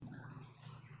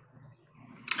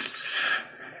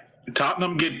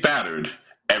Tottenham get battered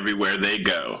everywhere they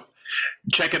go.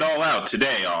 Check it all out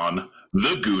today on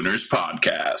the Gooners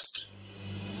podcast.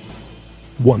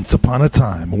 Once upon a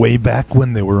time, way back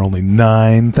when there were only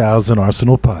 9,000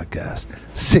 Arsenal podcasts,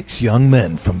 6 young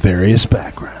men from various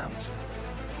backgrounds.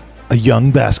 A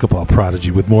young basketball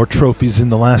prodigy with more trophies in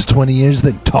the last 20 years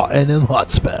than Tottenham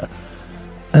Hotspur.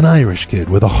 An Irish kid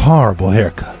with a horrible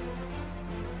haircut.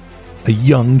 A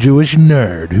young Jewish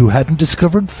nerd who hadn't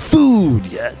discovered food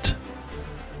yet.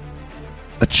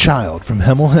 A child from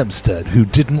Hemel Hempstead who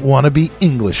didn't want to be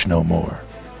English no more.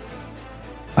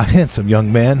 A handsome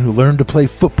young man who learned to play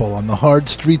football on the hard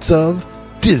streets of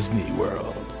Disney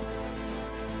World.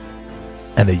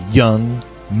 And a young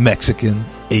Mexican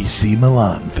AC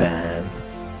Milan fan.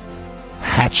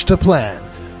 Hatched a plan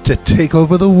to take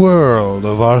over the world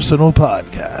of Arsenal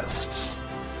podcasts.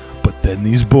 But then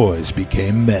these boys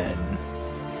became men.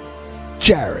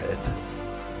 Jared,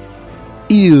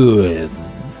 Ewan,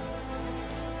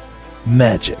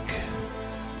 Magic,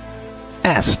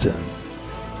 Aston,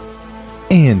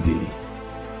 Andy,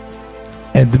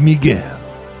 and Miguel.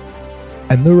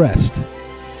 And the rest,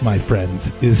 my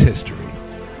friends, is history.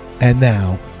 And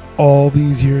now, all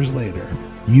these years later,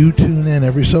 you tune in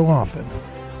every so often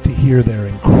to hear their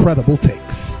incredible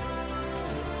takes,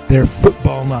 their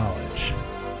football knowledge,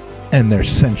 and their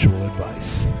sensual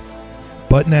advice.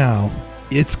 But now,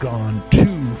 it's gone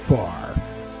too far.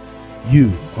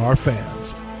 You, our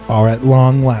fans, are at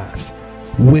long last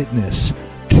witness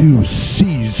to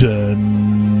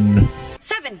season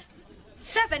 7.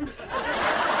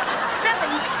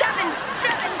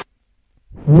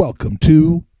 Welcome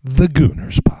to the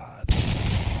Gooners Pod.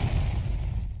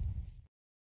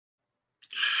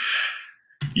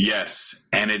 Yes,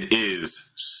 and it is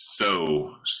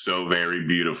so very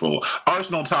beautiful.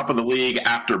 Arsenal top of the league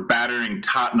after battering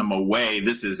Tottenham away.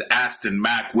 This is Aston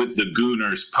Mac with the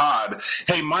Gooners Pod.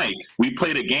 Hey, Mike, we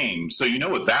played a game, so you know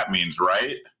what that means,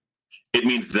 right? It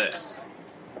means this.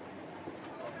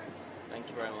 Thank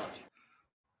you very much.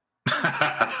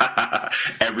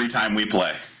 Every time we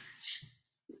play.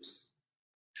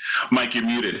 Mike, you're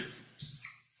muted.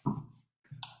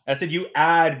 I said you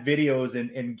add videos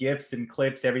and GIFs and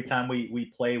clips every time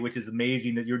we play, which is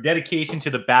amazing. That your dedication to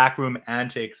the backroom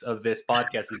antics of this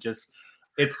podcast is just,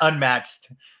 it's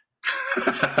unmatched.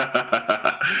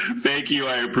 Thank you.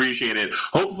 I appreciate it.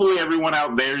 Hopefully everyone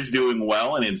out there is doing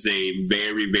well, and it's a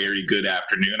very good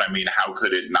afternoon. I mean, how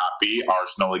could it not be?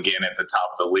 Arsenal again at the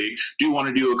top of the league. Do want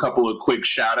to do a couple of quick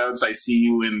shout outs. I see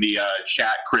you in the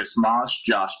chat, Chris Moss,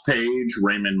 Josh Page,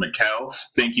 Raymond McKell.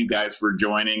 Thank you guys for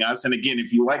joining us. And again,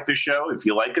 if you like the show, if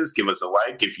you like us, give us a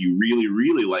like. If you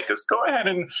really like us, go ahead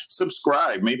and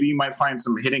subscribe. Maybe you might find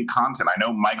some hidden content. I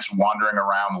know Mike's wandering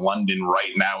around London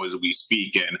right now as we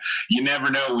speak, and you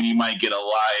never know when you might get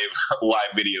a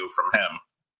live video from him.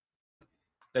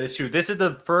 That is true. This is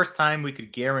the first time we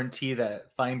could guarantee that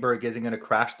Feinberg isn't going to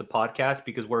crash the podcast,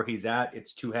 because where he's at,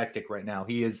 it's too hectic right now.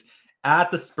 He is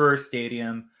at the Spurs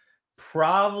Stadium,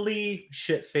 probably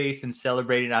shit-faced and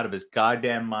celebrating out of his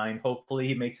goddamn mind. Hopefully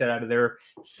he makes it out of there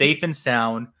safe and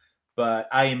sound. But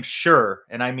I am sure,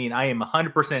 and I mean I am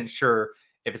 100% sure,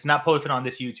 if it's not posted on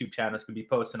this YouTube channel, it's going to be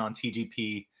posted on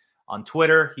TGP. On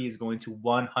Twitter, he is going to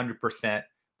 100%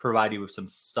 provide you with some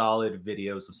solid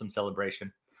videos of some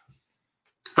celebration.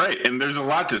 Right, and there's a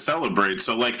lot to celebrate,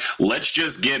 so let's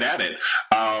just get at it.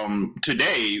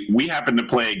 Today we happen to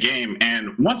play a game,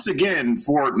 and once again,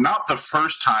 for not the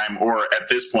first time, or at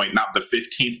this point not the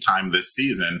 15th time this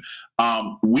season,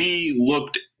 we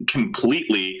looked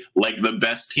completely like the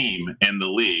best team in the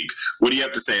league. What do you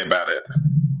have to say about it?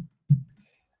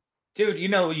 Dude,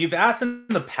 you've asked in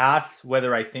the past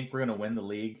whether I think we're going to win the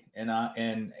league, and I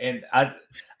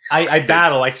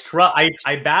battle.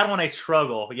 I battle and I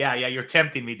struggle. Yeah, you're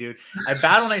tempting me, dude. I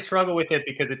battle and I struggle with it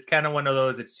because it's kind of one of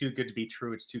those, it's too good to be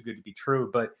true. It's too good to be true.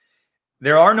 But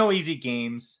there are no easy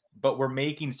games, but we're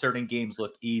making certain games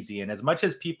look easy. And as much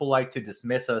as people like to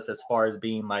dismiss us as far as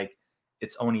being like,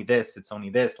 it's only this,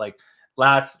 like,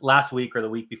 last week or the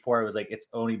week before, I was like, it's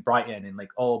only Brighton, and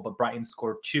like, oh, but Brighton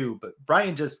scored 2, but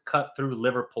Brighton just cut through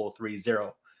Liverpool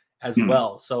 3-0 as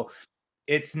well. So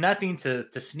it's nothing to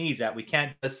sneeze at. We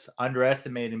can't just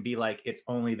underestimate and be like, it's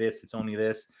only this.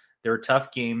 There are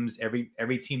tough games.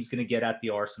 Every team's going to get at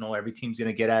the Arsenal. Every team's going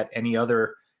to get at any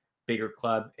other bigger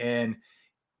club. And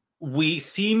we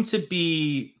seem to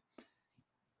be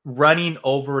running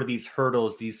over these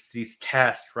hurdles, these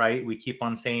tests, right? We keep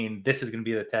on saying this is going to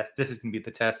be the test. This is going to be the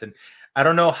test. And I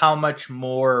don't know how much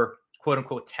more quote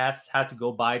unquote tests had to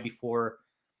go by before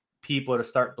people to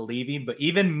start believing. But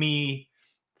even me,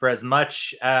 for as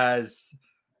much as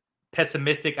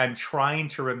pessimistic I'm trying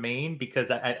to remain, because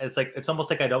it's almost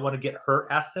like I don't want to get hurt,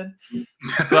 Aston.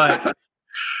 But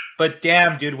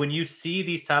damn, dude, when you see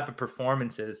these type of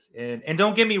performances, and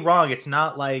don't get me wrong, it's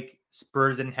not like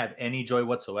Spurs didn't have any joy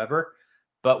whatsoever.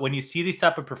 But when you see these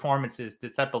type of performances,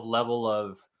 this type of level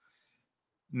of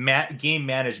game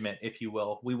management, if you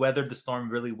will, we weathered the storm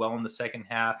really well in the second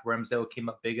half. Ramsdale came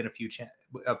up big in a few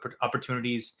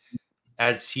opportunities,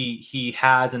 as he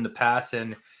has in the past,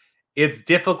 and it's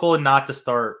difficult not to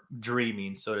start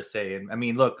dreaming, so to say. And I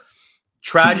mean, look,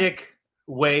 tragic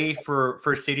way for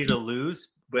City to lose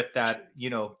with that,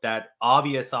 that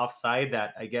obvious offside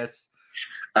that I guess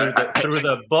through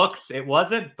the books it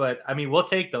wasn't, but I mean, we'll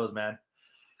take those, man.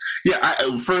 Yeah,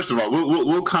 first of all,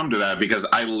 we'll come to that, because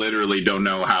I literally don't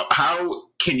know how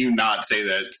can you not say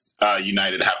that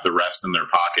United have the refs in their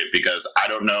pocket, because I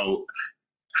don't know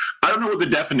what the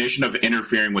definition of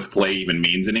interfering with play even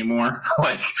means anymore.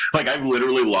 like I've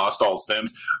literally lost all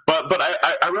sense. But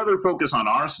I rather focus on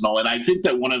Arsenal, and I think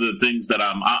that one of the things that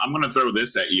I'm going to throw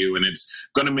this at you, and it's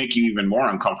going to make you even more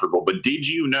uncomfortable. But did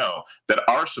you know that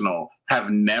Arsenal have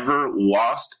never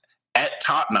lost at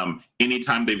Tottenham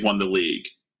anytime they've won the league?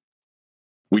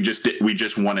 We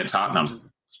just won at Tottenham.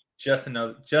 Just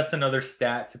another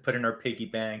stat to put in our piggy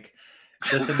bank.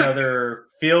 Just another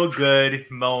feel good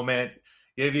moment.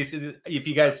 If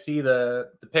you guys see the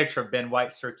picture of Ben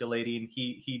White circulating,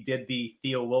 he did the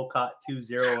Theo Walcott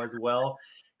 2-0 as well.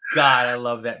 God, I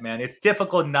love that, man. It's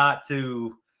difficult not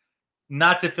to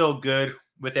feel good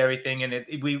with everything, and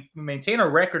we maintain a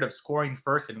record of scoring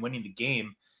first and winning the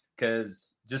game,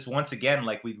 because just once again,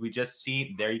 like we just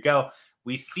see, there you go.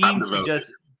 We seem to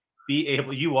just be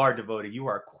able. You are devoted. You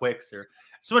are quick, sir.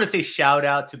 I just want to say shout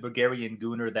out to Bulgarian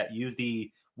Gooner that used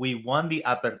we won the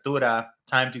Apertura,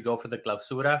 time to go for the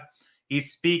Clausura.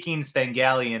 He's speaking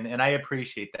Spangalian, and I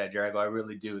appreciate that, Jericho. I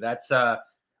really do. That's La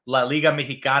Liga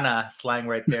Mexicana slang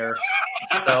right there.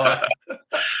 So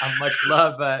much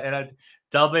love. And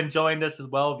Dublin joined us as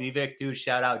well. Vivek, dude,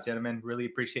 shout out, gentlemen. Really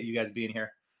appreciate you guys being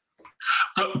here.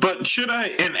 But should I?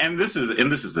 And this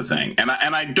is the thing. And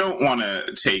I don't want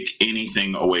to take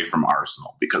anything away from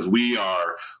Arsenal, because we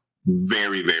are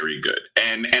very, very good.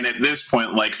 And at this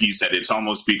point, like you said, it's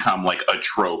almost become like a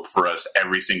trope for us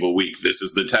every single week. This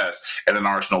is the test, and then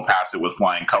Arsenal pass it with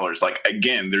flying colors. Like,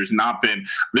 again, there's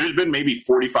been maybe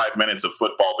 45 minutes of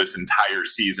football this entire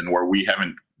season where we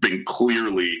haven't been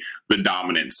clearly the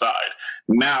dominant side.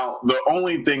 Now, the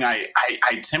only thing I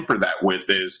temper that with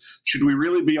is, should we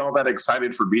really be all that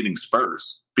excited for beating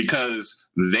Spurs? Because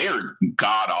they're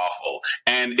god awful,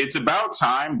 and it's about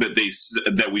time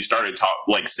that we started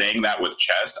saying that with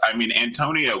chest. I mean,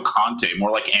 Antonio Conte,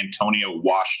 more like Antonio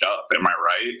washed up. Am I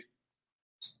right?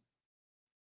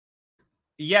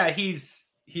 Yeah, he's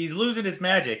losing his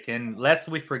magic, and lest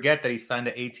we forget that he signed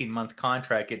an 18-month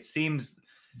contract, it seems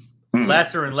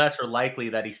lesser and lesser likely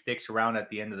that he sticks around at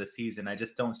the end of the season. I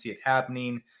just don't see it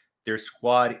happening. Their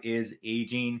squad is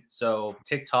aging. So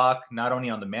TikTok, not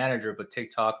only on the manager, but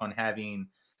TikTok on having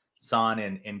Son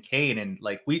and Kane. And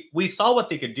like we saw what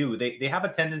they could do. They have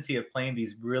a tendency of playing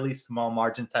these really small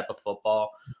margins type of football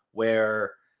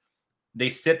where they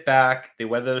sit back, they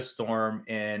weather the storm,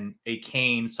 and a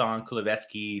Kane, Son,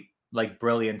 Kulusevski like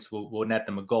brilliance will net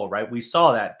them a goal, right? We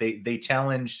saw that. They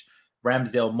challenged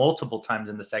Ramsdale multiple times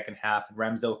in the second half, and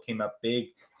Ramsdale came up big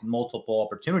in multiple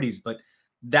opportunities, but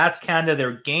that's kind of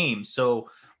their game. So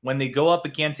when they go up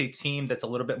against a team that's a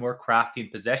little bit more crafty in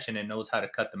possession and knows how to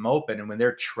cut them open, and when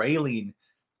they're trailing,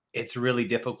 it's really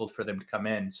difficult for them to come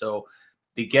in. So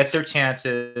they get their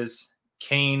chances.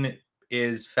 Kane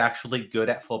is factually good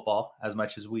at football, as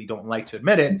much as we don't like to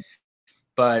admit it.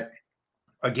 But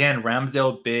again,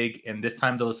 Ramsdale big, and this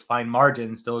time those fine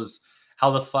margins, those how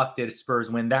the fuck did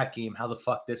Spurs win that game? How the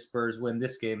fuck did Spurs win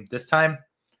this game? This time,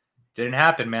 didn't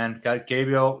happen, man. Got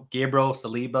Gabriel,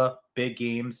 Saliba, big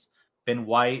games. Ben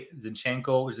White,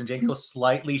 Zinchenko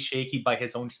slightly shaky by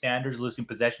his own standards, losing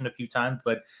possession a few times.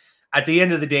 But at the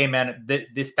end of the day, man,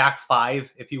 this back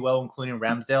five, if you will, including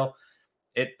Ramsdale,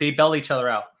 they bail each other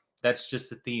out. That's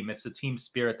just the theme. It's the team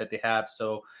spirit that they have.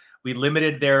 So we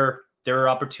limited their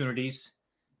opportunities.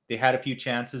 They had a few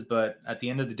chances, but at the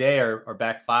end of the day, our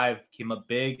back five came up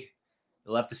big.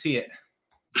 You'll have to see it.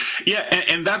 Yeah,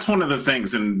 and that's one of the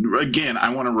things. And again,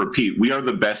 I want to repeat, we are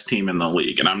the best team in the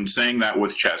league. And I'm saying that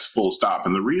with chest, full stop.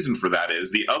 And the reason for that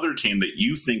is the other team that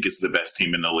you think is the best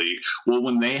team in the league, well,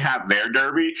 when they had their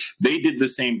derby, they did the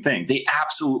same thing. They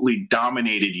absolutely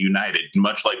dominated United,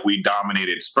 much like we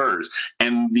dominated Spurs.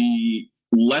 And the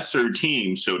lesser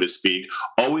team, so to speak,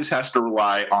 always has to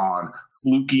rely on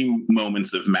fluky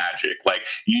moments of magic. Like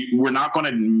we're not going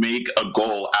to make a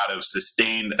goal out of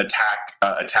sustained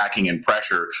attacking and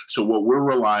pressure. So what we're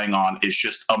relying on is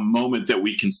just a moment that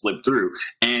we can slip through.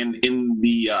 And in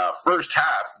the first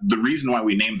half, the reason why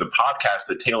we named the podcast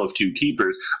The Tale of Two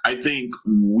Keepers, I think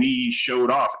we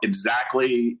showed off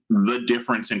exactly the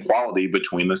difference in quality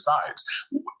between the sides.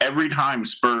 Every time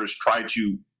Spurs try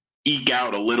to eke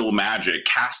out a little magic,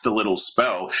 cast a little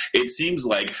spell, it seems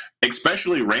like,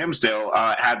 especially Ramsdale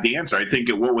had the answer. I think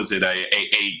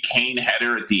a Kane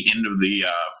header at the end of the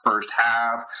first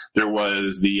half. There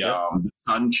was the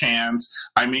sun chance.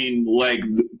 I mean, like,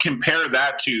 compare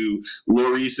that to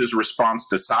Lloris's response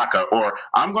to Saka, or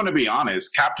I'm going to be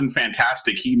honest, Captain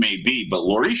Fantastic he may be, but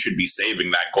Lloris should be saving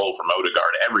that goal from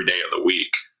Odegaard every day of the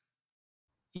week.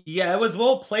 Yeah, it was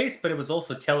well placed, but it was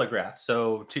also telegraphed.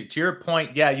 So to your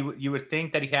point, yeah, you would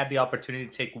think that he had the opportunity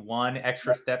to take one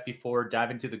extra step before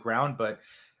diving to the ground, but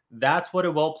that's what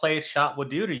a well placed shot would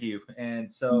do to you. And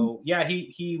so, yeah,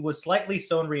 he was slightly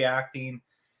stone reacting.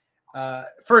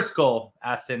 First goal,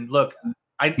 Aston. Look,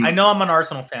 I know I'm an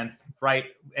Arsenal fan, right?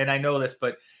 And I know this,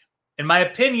 but in my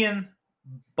opinion,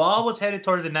 ball was headed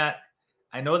towards the net.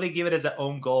 I know they give it as an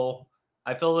own goal.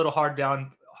 I feel a little hard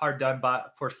done by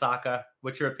for Saka.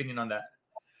 What's your opinion on that?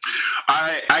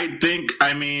 I think,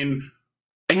 I mean,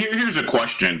 here's a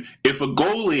question. If a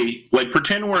goalie, like,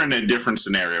 pretend we're in a different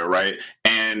scenario, right?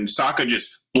 And Saka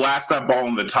just blasts that ball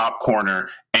in the top corner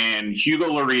and Hugo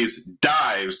Lloris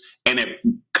dives and it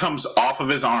comes off of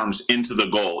his arms into the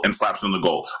goal and slaps on the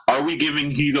goal. Are we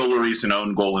giving Hugo Lloris an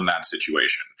own goal in that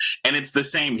situation? And it's the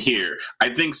same here. I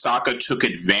think Saka took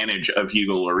advantage of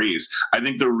Hugo Lloris. I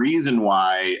think the reason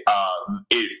why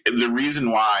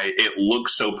it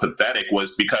looks so pathetic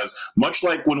was because, much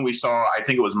like when we saw, I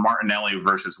think it was Martinelli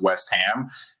versus West Ham,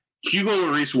 Hugo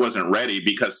Lloris wasn't ready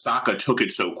because Saka took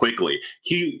it so quickly.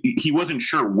 He wasn't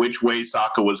sure which way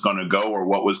Saka was going to go or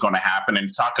what was going to happen,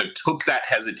 and Saka took that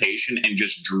hesitation and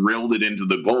just drilled it into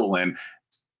the goal, and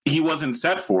he wasn't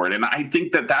set for it. And I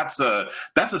think that's a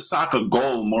Saka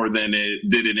goal more than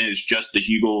it is just a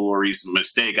Hugo Lloris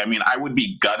mistake. I mean, I would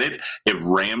be gutted if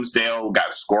Ramsdale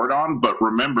got scored on, but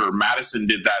remember, Maddison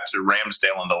did that to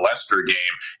Ramsdale in the Leicester game,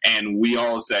 and we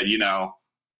all said,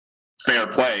 fair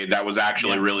play. That was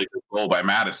actually a really good goal by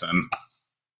Maddison.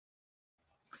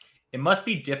 It must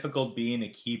be difficult being a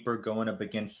keeper going up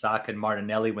against Saka and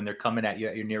Martinelli when they're coming at you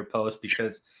at your near post,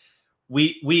 because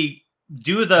we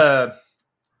do the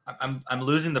I'm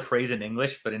losing the phrase in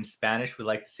English, but in Spanish we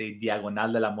like to say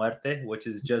diagonal de la muerte, which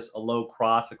is just a low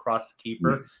cross across the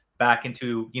keeper back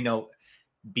into,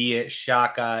 be it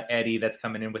Xhaka, Eddie that's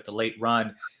coming in with the late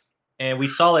run. And we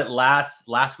saw it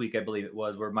last week, I believe it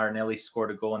was, where Martinelli scored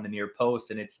a goal on the near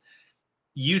post. And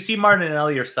you see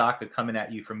Martinelli or Saka coming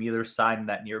at you from either side in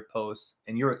that near post,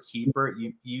 and you're a keeper,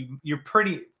 you're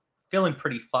feeling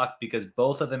pretty fucked, because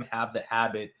both of them have the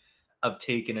habit of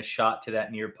taking a shot to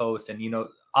that near post. And,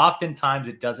 oftentimes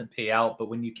it doesn't pay out, but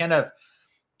when you kind of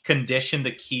condition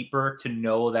the keeper to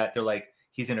know that they're like,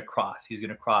 he's going to cross, he's going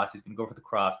to go for the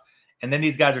cross. And then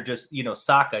these guys are just,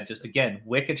 Saka, just again,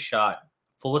 wicked shot,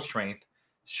 full of strength,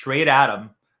 straight at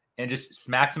him, and just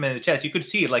smacks him in the chest. You could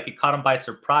see it, like, it caught him by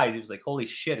surprise. He was like, holy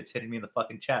shit, it's hitting me in the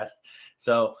fucking chest.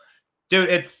 So, dude,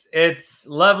 it's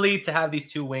lovely to have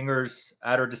these two wingers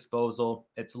at our disposal.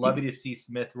 It's lovely to see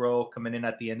Smith Rowe coming in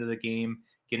at the end of the game,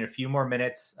 getting a few more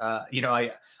minutes.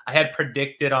 I had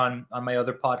predicted on my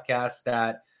other podcast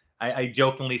that I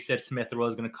jokingly said Smith Rowe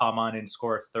is going to come on and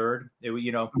score a third. It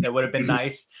would have been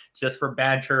nice just for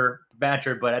banter.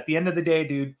 But at the end of the day,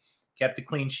 dude, kept a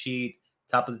clean sheet,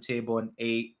 top of the table, and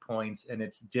 8 points, and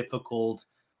it's difficult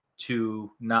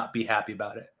to not be happy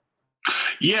about it.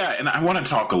 Yeah, and I want to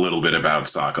talk a little bit about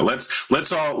Saka.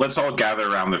 Let's all gather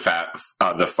around the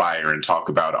fire and talk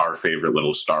about our favorite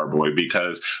little star boy,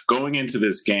 because going into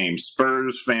this game,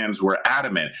 Spurs fans were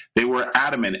adamant. They were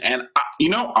adamant, and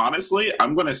honestly,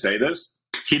 I'm going to say this.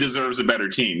 He deserves a better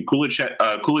team.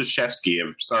 Kulishevsky,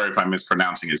 I'm sorry if I'm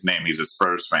mispronouncing his name. He's a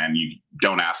Spurs fan. You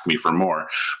don't ask me for more.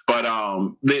 But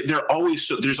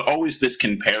there's always this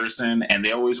comparison, and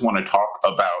they always want to talk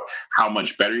about how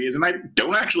much better he is. And I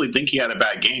don't actually think he had a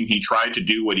bad game. He tried to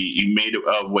do what he made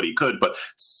of what he could. But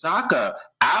Saka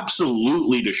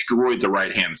absolutely destroyed the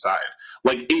right-hand side.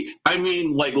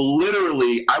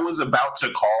 Literally, I was about to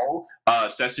call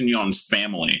Sessegnon's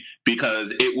family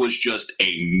because it was just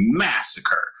a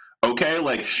massacre. Okay,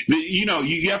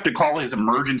 you have to call his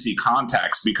emergency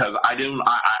contacts, because I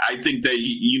think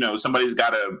that somebody's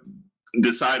got to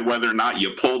decide whether or not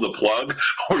you pull the plug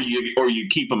or you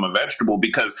keep him a vegetable,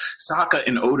 because Saka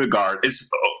and Odegaard,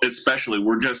 especially,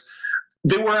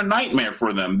 they were a nightmare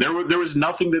for them. There was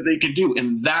nothing that they could do,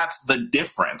 and that's the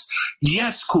difference.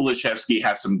 Yes, Kulusevski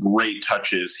has some great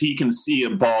touches. He can see a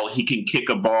ball. He can kick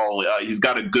a ball. He's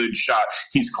got a good shot.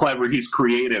 He's clever. He's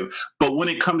creative. But when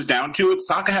it comes down to it,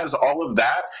 Saka has all of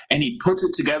that, and he puts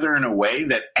it together in a way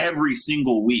that every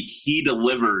single week he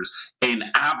delivers an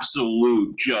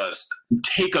absolute just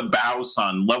take a bow,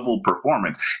 son level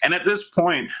performance. And at this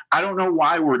point, I don't know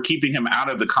why we're keeping him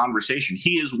out of the conversation.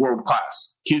 He is world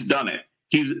class. He's done it.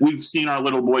 We've seen our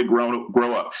little boy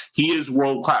grow up. He is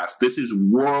world class. This is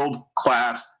world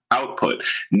class output.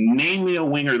 Name me a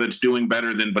winger that's doing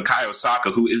better than Bukayo Saka,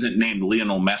 who isn't named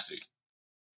Lionel Messi.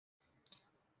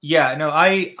 Yeah, no,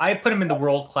 I put him in the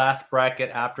world class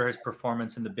bracket after his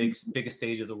performance in the biggest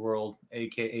stage of the world,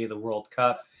 aka the World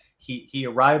Cup. He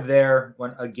arrived there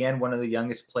when, again, one of the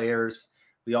youngest players.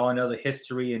 We all know the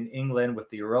history in England with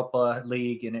the Europa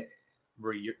League and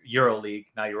Euro League,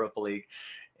 not Europa League.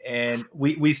 And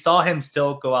we saw him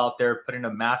still go out there, put in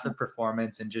a massive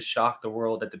performance and just shock the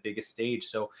world at the biggest stage.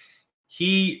 So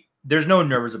there's no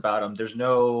nerves about him. There's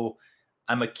no,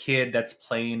 I'm a kid that's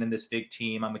playing in this big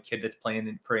team. I'm a kid that's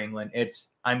playing for England.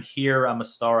 I'm here. I'm a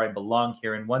star. I belong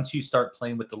here. And once you start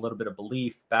playing with a little bit of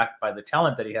belief backed by the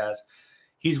talent that he has,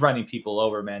 he's running people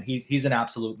over, man. He's an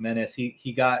absolute menace.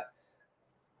 He got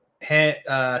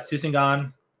Susingan,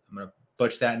 I'm going to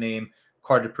butcher that name,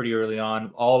 carded pretty early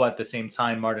on, all at the same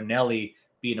time. Martinelli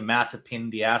being a massive pain in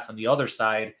the ass on the other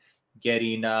side,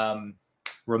 getting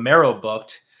Romero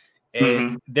booked.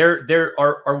 And there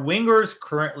are wingers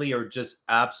currently are just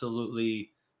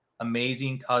absolutely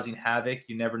amazing, causing havoc.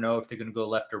 You never know if they're going to go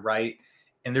left or right.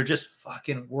 And they're just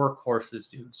fucking workhorses,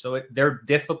 dude. So they're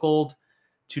difficult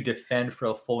to defend for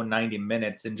a full 90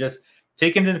 minutes. And just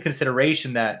take into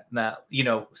consideration that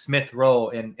Smith Rowe,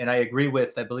 and I agree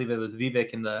with, I believe it was Vivek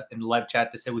in the live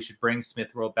chat that said we should bring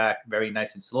Smith Rowe back very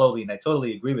nice and slowly, and I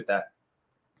totally agree with that.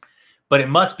 But it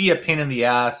must be a pain in the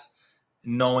ass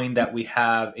knowing that we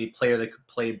have a player that could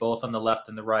play both on the left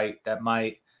and the right, that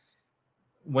might,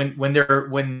 when their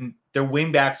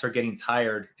wing backs are getting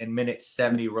tired and minute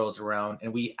 70 rolls around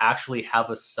and we actually have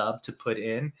a sub to put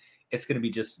in, it's going to be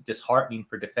just disheartening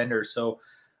for defenders. So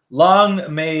long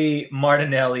may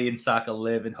Martinelli and Saka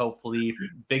live, and hopefully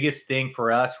biggest thing for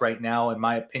us right now, in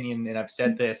my opinion, and I've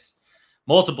said this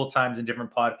multiple times in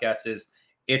different podcasts, is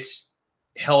it's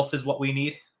health is what we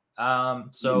need.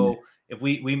 So if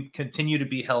we continue to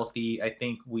be healthy, I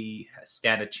think we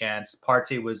stand a chance.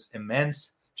 Partey was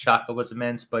immense. Xhaka was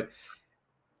immense. But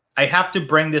I have to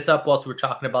bring this up whilst we're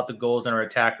talking about the goals and our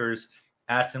attackers.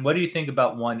 Aston, what do you think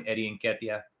about Eddie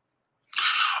Nketiah?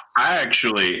 I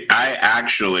actually,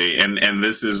 and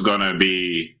this is going to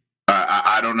be,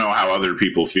 I don't know how other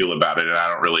people feel about it, and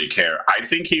I don't really care. I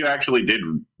think he actually did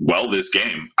well this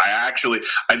game.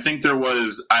 I think there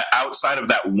was, outside of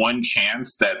that one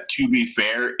chance that, to be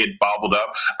fair, it bobbled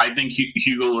up, I think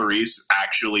Hugo Lloris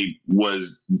actually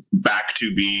was back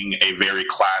to being a very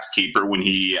class keeper when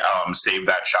he saved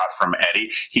that shot from Eddie.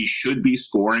 He should be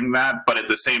scoring that, but at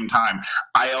the same time,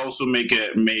 I also make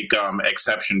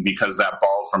exception because that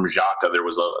ball from Xhaka, there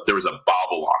was a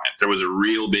bobble on it. There was a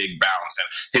real big bounce,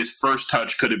 and his first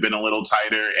touch could have been a little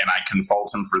tighter, and I can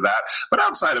fault him for that. But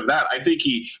outside of that, I think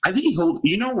he holds.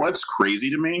 You know what's crazy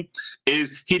to me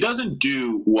is he doesn't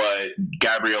do what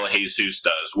Gabriel Jesus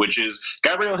does, which is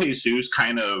Gabriel Jesus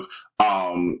kind of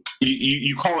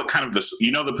you call it kind of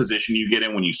the position you get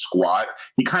in when you squat.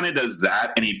 He kind of does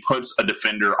that, and he puts a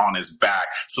defender on his back,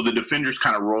 so the defenders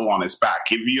kind of roll on his back.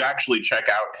 If you actually check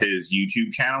out his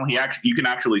YouTube channel, you can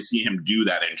actually see him do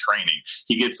that in training.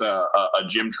 He gets a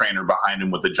gym trainer behind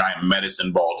him with a giant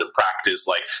medicine ball to practice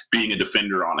like being a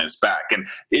defender on his back, and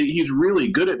he's really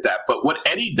good at that. But what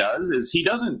Eddie does is he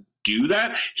doesn't do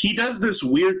that. He does this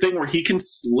weird thing where he can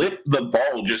slip the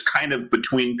ball just kind of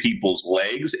between people's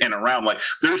legs and around. Like,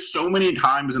 there's so many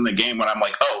times in the game when I'm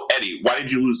like, oh, Eddie, why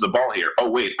did you lose the ball here? Oh,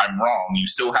 wait, I'm wrong. You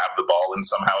still have the ball and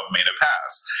somehow have made a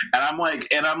pass.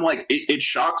 And I'm like, it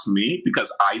shocks me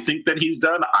because I think that he's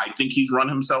done. I think he's run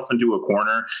himself into a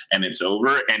corner and it's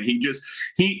over. And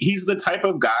he's the type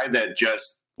of guy that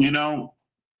just,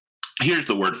 here's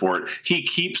the word for it. He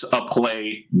keeps a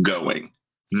play going.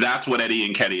 That's what Eddie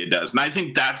Nketiah does. And I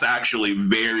think that's actually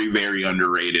very, very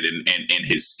underrated in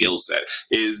his skill set,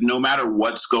 is no matter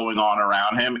what's going on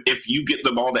around him, if you get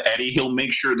the ball to Eddie, he'll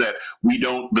make sure that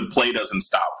the play doesn't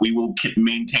stop. We will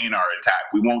maintain our attack.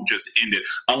 We won't just end it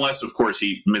unless, of course,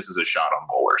 he misses a shot on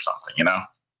goal or something,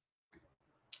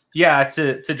 Yeah,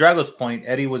 to Drago's point,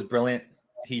 Eddie was brilliant.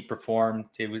 He performed.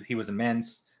 He was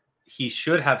immense. he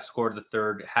should have scored the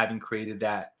third, having created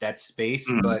that space.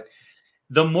 But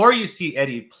the more you see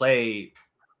Eddie play,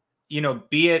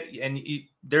 be it, and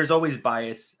there's always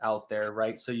bias out there,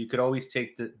 right? So you could always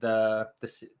take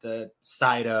the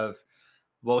side of,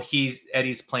 well,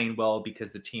 Eddie's playing well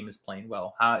because the team is playing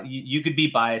well. You could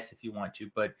be biased if you want to,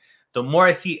 but the more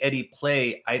I see Eddie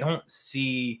play, I don't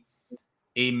see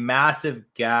a massive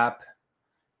gap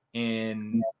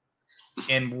in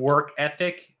work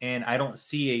ethic, and I don't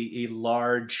see a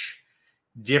large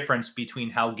difference between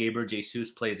how Gabriel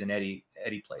Jesus plays and Eddie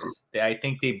plays. I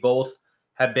think they both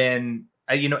have been,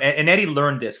 and Eddie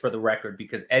learned this, for the record,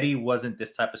 because Eddie wasn't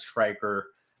this type of striker,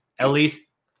 at least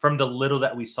from the little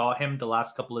that we saw him the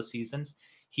last couple of seasons.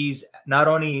 He's not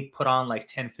only put on like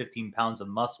 10, 15 pounds of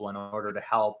muscle in order to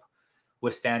help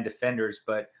withstand defenders,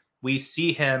 but we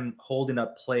see him holding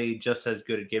up play just as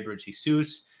good as Gabriel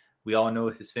Jesus. We all know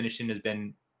his finishing has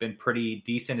been pretty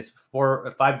decent. It's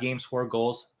 5 games, 4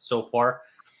 goals so far.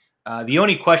 The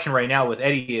only question right now with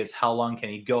Eddie is how long can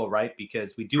he go, right?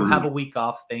 Because we do have a week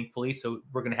off, thankfully, so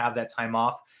we're going to have that time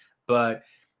off. But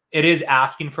it is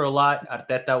asking for a lot.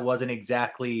 Arteta wasn't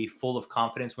exactly full of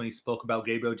confidence when he spoke about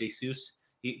Gabriel Jesus.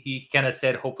 He kind of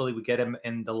said, hopefully we get him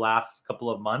in the last couple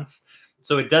of months.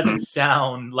 So it doesn't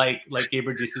sound like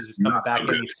Gabriel Jesus is coming back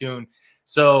any soon.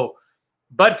 So,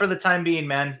 but for the time being,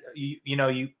 man,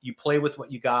 you play with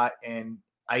what you got, and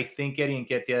I think Eddie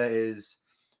Nketiah is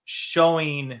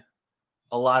showing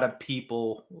a lot of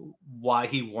people why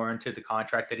he warranted the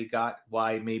contract that he got,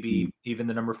 why maybe even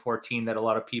the number 14 that a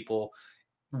lot of people,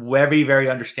 very, very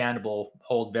understandable,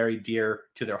 hold very dear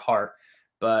to their heart.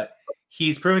 But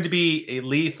he's proven to be a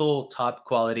lethal, top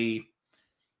quality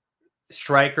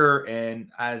striker. And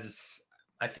as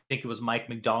I think it was Mike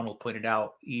McDonald pointed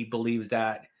out, he believes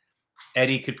that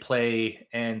Eddie could play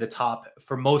in the top,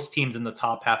 for most teams, in the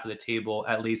top half of the table,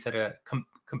 at least at a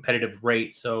competitive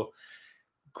rate. So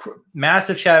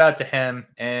massive shout out to him.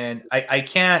 And I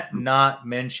can't not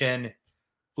mention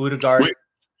Odegaard.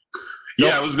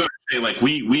 Yeah, I was going to say, like,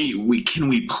 we can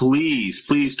we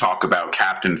please talk about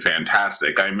Captain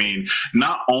Fantastic? I mean,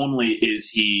 not only is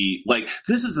he, like,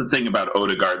 this is the thing about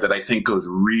Odegaard that I think goes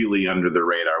really under the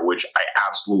radar, which I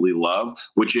absolutely love,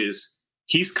 which is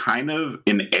he's kind of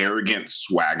an arrogant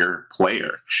swagger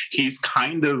player. He's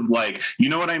kind of like, you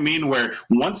know what I mean? Where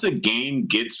once a game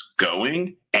gets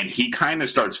going and he kind of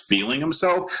starts feeling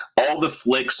himself, all the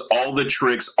flicks, all the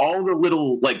tricks, all the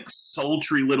little, like,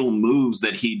 sultry little moves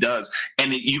that he does,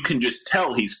 and you can just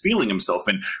tell he's feeling himself.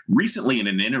 And recently in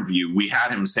an interview, we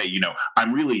had him say,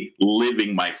 I'm really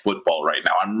living my football right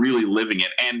now. I'm really living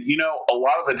it. And, a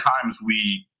lot of the times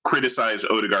we criticize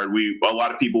Odegaard, a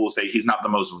lot of people will say he's not the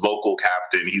most vocal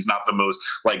captain. He's not the most,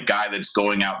 like, guy that's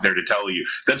going out there to tell you.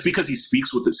 That's because he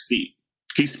speaks with his feet.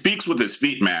 He speaks with his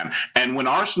feet, man. And when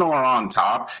Arsenal are on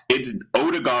top, it's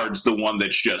Odegaard's the one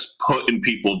that's just putting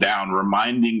people down,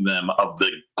 reminding them of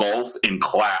the gulf in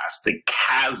class, the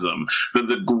chasm,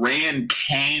 the Grand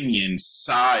Canyon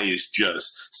size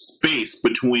just space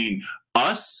between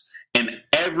us and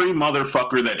every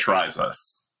motherfucker that tries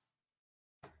us.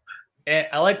 And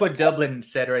I like what Dublin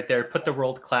said right there. Put the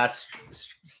world-class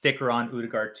sticker on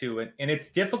Odegaard too. And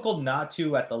it's difficult not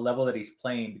to at the level that he's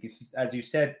playing, because, as you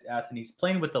said, Aston, he's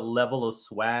playing with a level of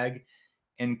swag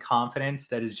and confidence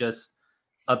that is just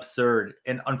absurd.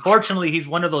 And unfortunately, he's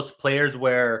one of those players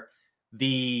where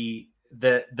the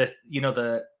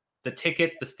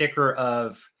ticket, the sticker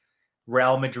of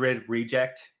Real Madrid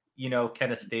reject,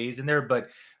 kind of stays in there. But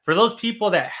for those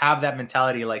people that have that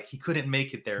mentality, like, he couldn't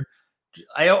make it there,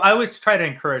 I always try to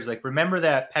encourage, like, remember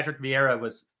that Patrick Vieira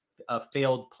was a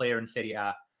failed player in Serie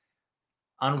A.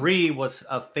 Henry was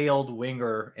a failed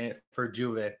winger for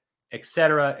Juve, et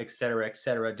cetera, et cetera, et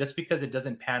cetera. Just because it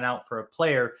doesn't pan out for a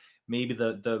player, maybe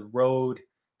the road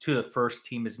to the first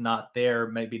team is not there,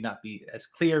 maybe not be as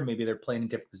clear, maybe they're playing in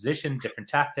different positions, different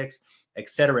tactics, et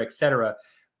cetera, et cetera.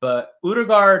 But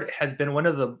Odegaard has been one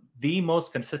of the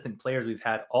most consistent players we've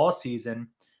had all season.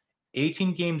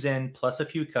 18 games in, plus a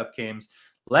few cup games.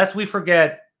 Lest we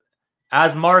forget,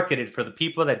 as marketed, for the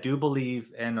people that do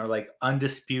believe and are, like,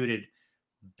 undisputed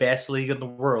best league in the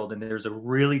world, and there's a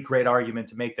really great argument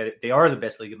to make that they are the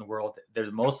best league in the world. They're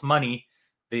the most money.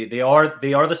 They are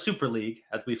the Super League,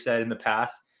 as we've said in the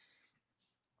past.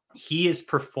 He is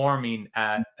performing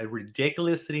at a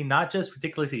not just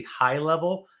ridiculously high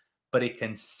level, but a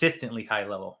consistently high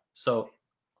level. So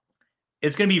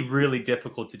it's going to be really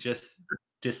difficult to just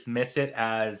dismiss it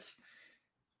as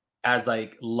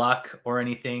like luck or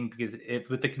anything, because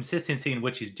with the consistency in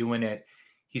which he's doing it,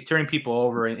 he's turning people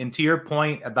over. And to your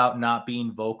point about not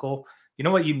being vocal,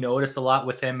 what you notice a lot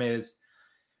with him is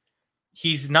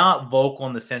he's not vocal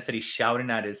in the sense that he's shouting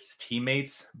at his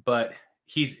teammates, but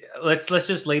let's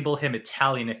just label him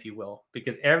Italian, if you will,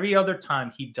 because every other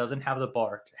time he doesn't have the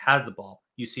ball,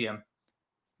 you see him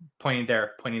pointing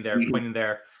there, pointing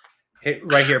there, hit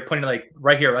right here, pointing like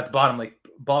right here at the bottom, like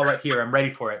ball right here, I'm ready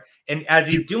for it. And as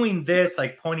he's doing this,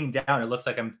 like pointing down, it looks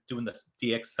like I'm doing the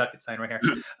DX suck it sign right here.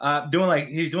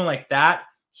 He's doing like that.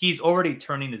 He's already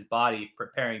turning his body,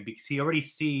 preparing, because he already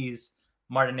sees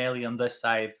Martinelli on this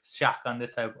side, Shaq on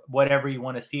this side, whatever you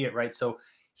want to see it, right? So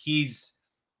he's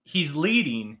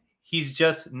leading, he's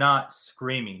just not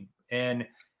screaming. And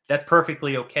that's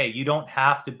perfectly okay. You don't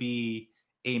have to be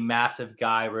a massive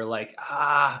guy where like,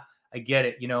 I get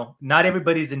it. You know, not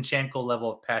everybody's Zinchenko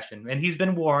level of passion. And he's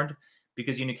been warned,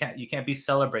 because you can't be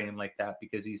celebrating like that,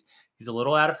 because he's a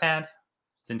little out of hand.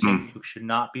 Zinchenko should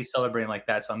not be celebrating like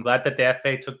that. So I'm glad that the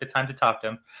FA took the time to talk to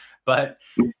him. But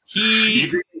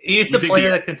he's a player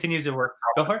that continues to work.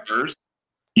 Go for it.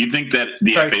 You think that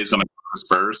the FA is going to go to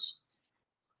Spurs?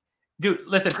 Dude,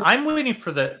 listen, I'm waiting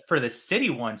for the City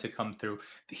one to come through.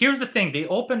 Here's the thing. They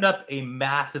opened up a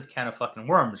massive can of fucking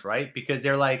worms, right? Because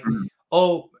they're like,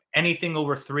 anything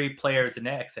over 3 players in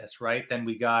excess, right? Then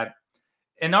we got...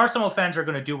 And Arsenal fans are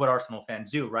going to do what Arsenal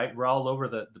fans do, right? We're all over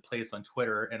the place on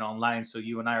Twitter and online, so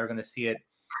you and I are going to see it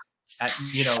at,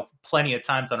 plenty of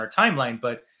times on our timeline.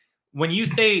 But when you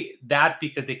say that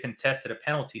because they contested a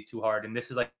penalty too hard, and this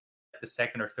is like the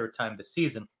second or third time this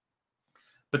season,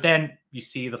 but then you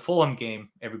see the Fulham game,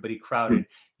 everybody crowded.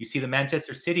 You see the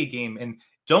Manchester City game, and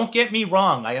don't get me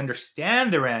wrong, I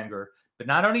understand their anger, but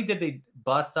not only did they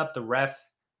bust up the ref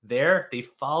there, they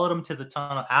followed him to the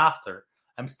tunnel after.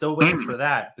 I'm still waiting for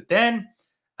that. But then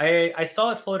I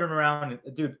saw it floating around.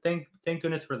 Dude, thank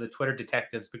goodness for the Twitter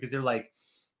detectives, because they're like,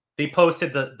 they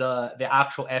posted the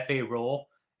actual FA rule,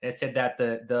 and it said that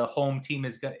the home team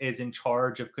is in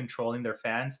charge of controlling their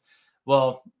fans.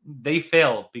 Well, they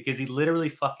failed, because he literally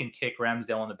fucking kicked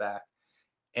Ramsdale in the back.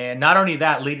 And not only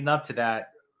that, leading up to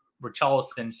that,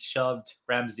 Richarlison shoved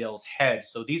Ramsdale's head.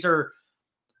 So these are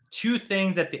 2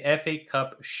 things that the FA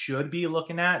Cup should be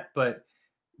looking at, but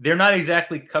they're not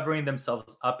exactly covering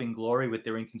themselves up in glory with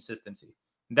their inconsistency.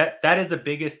 That is the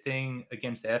biggest thing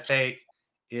against the FA,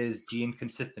 is the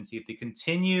inconsistency. If they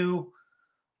continue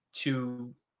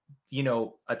to,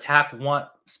 attack one,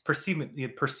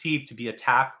 perceived to be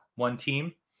attack one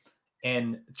team,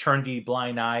 and turn the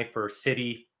blind eye for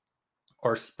City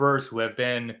or Spurs, who have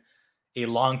been a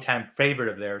long-time favorite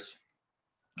of theirs,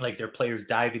 like their players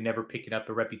diving, never picking up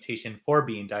a reputation for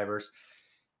being divers.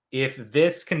 If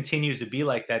this continues to be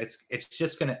like that, it's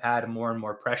just going to add more and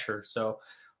more pressure. So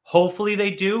hopefully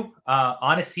they do.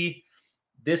 Honestly,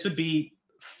 this would be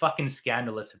fucking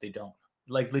scandalous if they don't.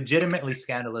 Like, legitimately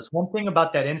scandalous. One thing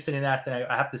about that incident, Aston,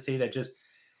 I have to say that just,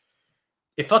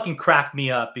 it fucking cracked me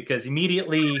up, because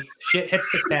immediately shit hits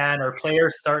the fan, or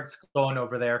player starts going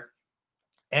over there.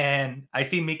 And I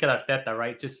see Mikel Arteta,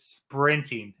 right, just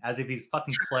sprinting as if he's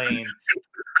fucking playing.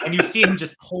 And you see him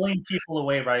just pulling people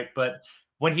away, right? But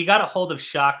when he got a hold of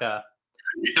Xhaka,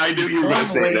 I knew you were going to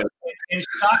say that. And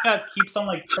Xhaka keeps on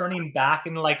like turning back,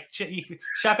 and like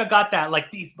Xhaka got that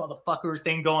like these motherfuckers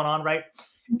thing going on, right?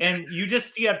 And you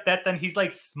just see Arteta, and he's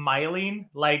like smiling,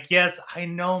 like, yes, I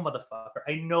know, motherfucker,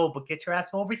 I know, but get your ass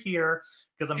over here,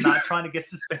 because I'm not trying to get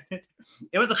suspended.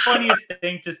 It was the funniest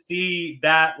thing to see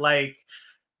that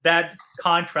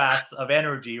contrast of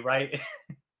energy, right?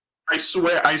 I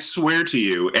swear to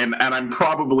you, and I'm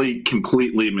probably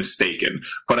completely mistaken,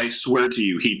 but I swear to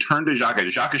you, he turned to Xhaka.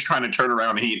 Xhaka's trying to turn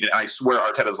around, and I swear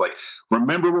Arteta's like,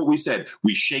 remember what we said?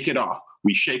 We shake it off.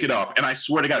 We shake it off. And I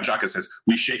swear to God, Xhaka says,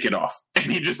 we shake it off.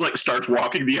 And he just like starts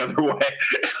walking the other way.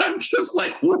 I'm just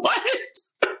like, what?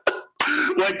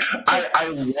 Like,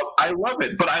 I love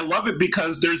it, but I love it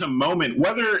because there's a moment,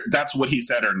 whether that's what he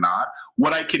said or not,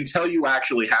 what I can tell you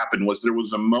actually happened was there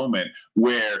was a moment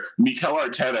where Mikel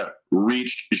Arteta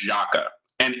reached Xhaka,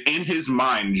 and in his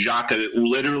mind, Xhaka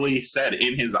literally said,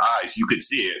 in his eyes, you could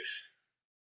see it,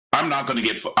 I'm not going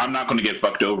to get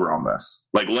fucked over on this.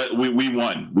 Like, we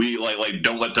won. We like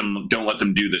don't let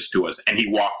them do this to us. And he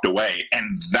walked away,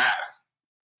 and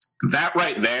that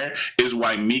right there is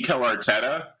why Mikel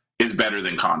Arteta is better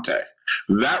than Conte.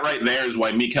 That right there is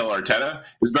why Mikel Arteta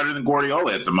is better than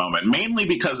Guardiola at the moment, mainly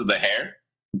because of the hair,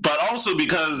 but also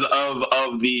because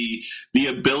of the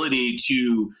ability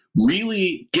to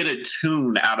really get a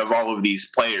tune out of all of these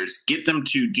players, get them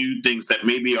to do things that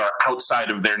maybe are outside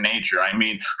of their nature. I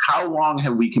mean, how long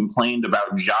have we complained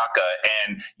about Xhaka,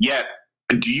 and yet,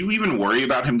 do you even worry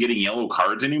about him getting yellow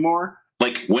cards anymore? Like,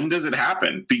 Like, when does it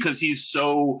happen? Because he's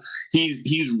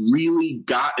really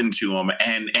gotten to him.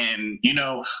 And you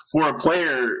know, for a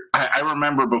player, I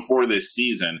remember before this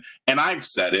season, and I've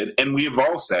said it, and we have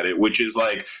all said it, which is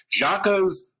like,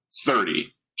 Xhaka's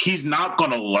 30. He's not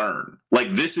going to learn.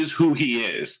 Like, this is who he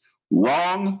is.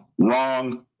 Wrong,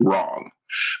 wrong, wrong.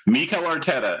 Mikel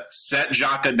Arteta set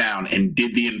Xhaka down and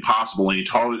did the impossible, and he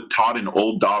taught an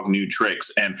old dog new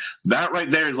tricks. And that right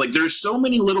there is like, there's so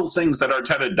many little things that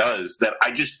Arteta does that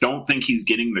I just don't think he's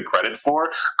getting the credit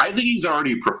for. I think he's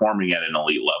already performing at an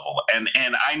elite level. And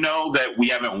I know that we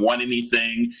haven't won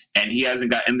anything, and he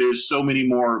hasn't got, and there's so many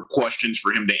more questions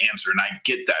for him to answer, and I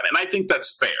get that. And I think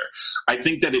that's fair. I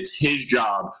think that it's his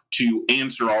job to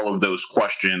answer all of those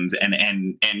questions and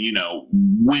you know,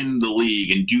 win the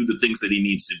league and do the things that he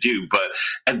needs to do. But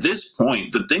at this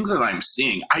point, the things that I'm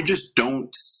seeing, I just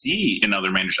don't see in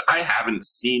other managers. I haven't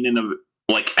seen in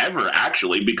ever,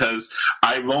 actually, because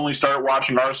I've only started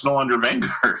watching Arsenal under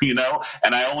Wenger, you know,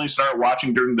 and I only started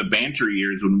watching during the banter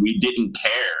years when we didn't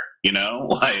care, you know,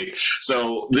 like,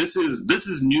 so this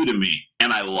is new to me,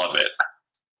 and I love it.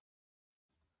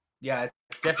 Yeah,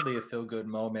 it's definitely a feel-good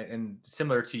moment, and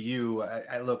similar to you,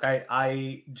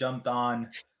 I jumped on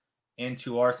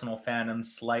into Arsenal fandom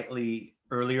slightly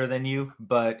earlier than you,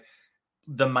 but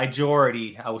the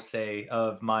majority, I will say,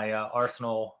 of my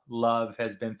Arsenal love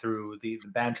has been through the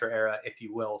banter era, if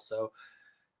you will. So,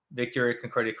 Victor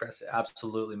Concordia Crest,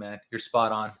 absolutely, man, you're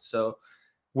spot on. So,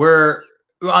 we're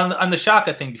on the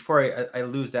Xhaka thing. Before I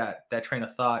lose that train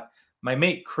of thought, my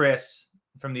mate Chris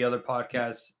from the other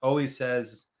podcast always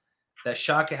says that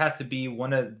Xhaka has to be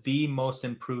one of the most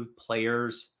improved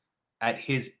players at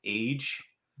his age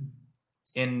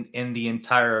in the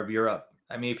entire of Europe.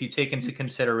 I mean, if you take into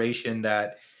consideration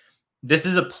that this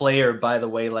is a player, by the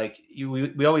way, like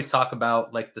we always talk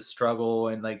about like the struggle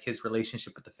and like his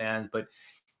relationship with the fans, but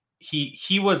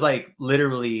he was like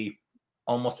literally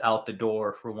almost out the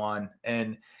door for one.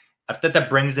 And I think that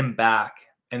brings him back,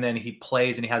 and then he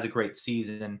plays and he has a great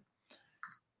season.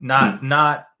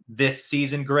 Not this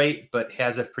season great, but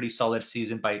has a pretty solid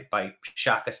season by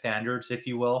Xhaka standards, if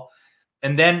you will.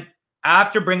 And then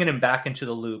after bringing him back into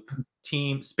the loop,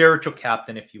 team spiritual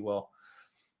captain, if you will,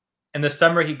 in the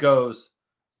summer he goes,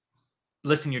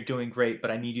 listen, you're doing great,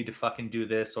 but I need you to fucking do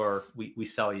this or we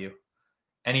sell you.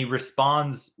 And he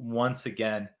responds once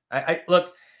again. I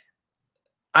look,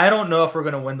 I don't know if we're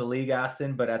going to win the league,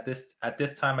 Aston, but at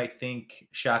this time, I think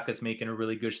Xhaka's making a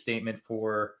really good statement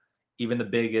for even the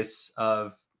biggest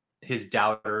of his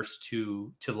doubters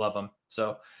to love him.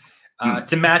 So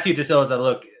to Matthew De Silva,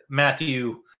 look,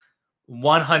 Matthew,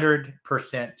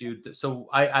 100%, dude. So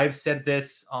I've said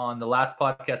this on the last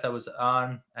podcast I was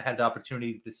on. I had the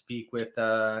opportunity to speak with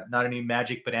not only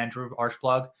Magic, but Andrew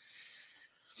Arshblog.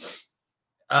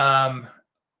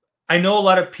 I know a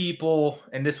lot of people,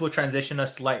 and this will transition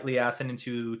us slightly, Aston,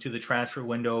 into the transfer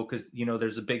window, because, you know,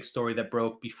 there's a big story that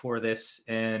broke before this,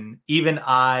 and even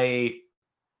I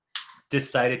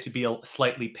decided to be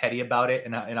slightly petty about it,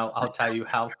 and I'll tell you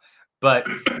how. But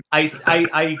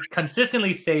I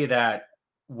consistently say that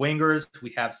wingers,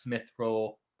 we have Smith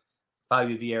Rowe,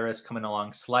 Fabio Vieira is coming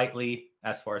along slightly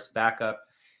as far as backup.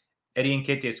 Eddie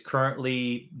Nketiah is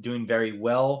currently doing very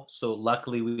well, so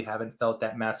luckily we haven't felt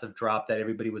that massive drop that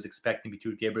everybody was expecting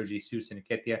between Gabriel Jesus and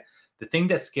Nketiah. The thing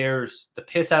that scares the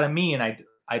piss out of me, and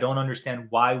I don't understand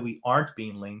why we aren't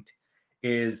being linked,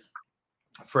 is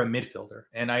for a midfielder.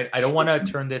 And I don't want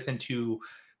to turn this into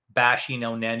bashing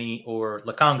Elneny or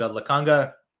Lakanga.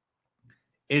 Lakanga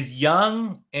is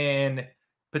young and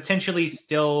potentially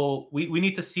still, we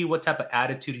need to see what type of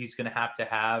attitude he's going to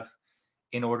have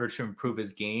in order to improve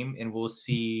his game. And we'll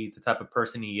see the type of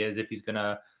person he is, if he's going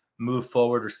to move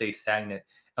forward or stay stagnant.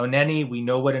 Elneny, we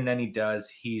know what Elneny does.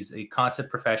 He's a constant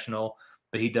professional,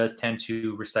 but he does tend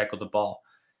to recycle the ball.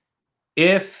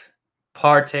 If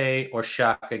Partey or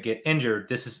Xhaka get injured,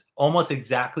 this is almost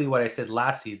exactly what I said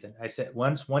last season. I said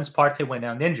once Partey went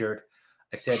down injured,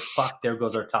 I said, fuck, there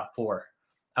goes our top four.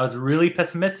 I was really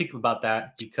pessimistic about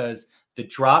that because the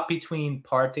drop between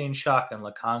Partey and Xhaka and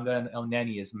Lakanga and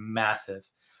Elneny is massive.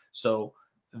 So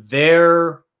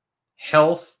their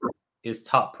health is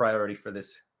top priority for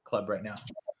this club right now.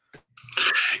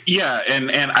 Yeah,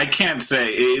 and I can't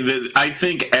say I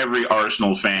think every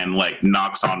Arsenal fan like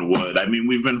knocks on wood. I mean,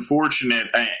 we've been fortunate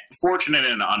and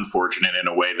unfortunate in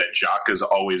a way that Xhaka has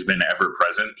always been ever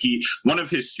present. One of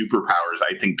his superpowers,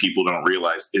 I think people don't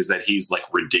realize, is that he's like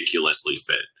ridiculously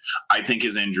fit. I think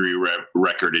his injury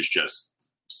record is just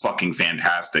fucking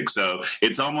fantastic. So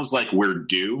it's almost like we're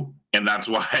due. And that's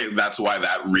why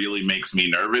that really makes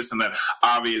me nervous. And then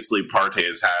obviously Partey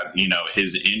has had,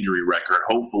 his injury record.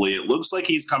 Hopefully it looks like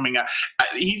he's coming out.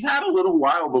 He's had a little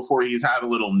while before he's had a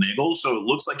little niggle. So it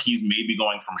looks like he's maybe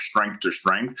going from strength to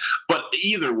strength. But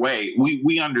either way,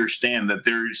 we understand that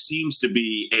there seems to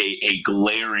be a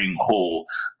glaring hole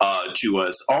to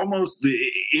us. Almost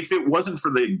if it wasn't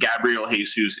for the Gabriel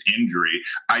Jesus injury,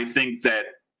 I think that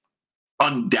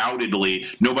undoubtedly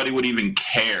nobody would even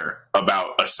care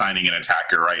about assigning an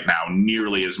attacker right now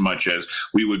nearly as much as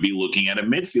we would be looking at a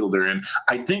midfielder. And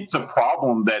I think the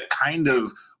problem that kind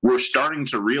of we're starting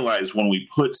to realize when we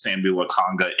put Sambi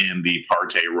Lokonga in the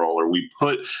Partey role, or we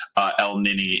put El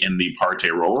Nini in the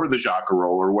Partey role, or the Xhaka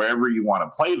role, or wherever you want to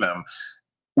play them,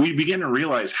 we begin to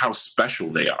realize how special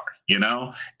they are,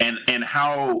 and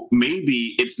how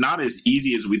maybe it's not as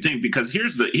easy as we think. Because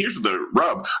here's the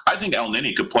rub. I think El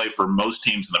Nini could play for most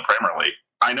teams in the Premier League.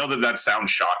 I know that sounds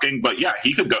shocking, but yeah,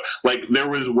 he could go. Like, there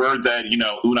was word that,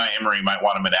 Unai Emery might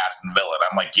want him at Aston Villa. And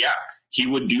I'm like, yeah, he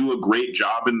would do a great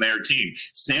job in their team.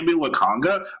 Sambi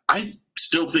Lokonga, I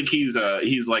still think he's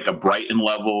like a Brighton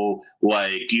level,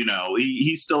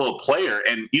 he's still a player.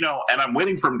 And, and I'm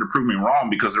waiting for him to prove me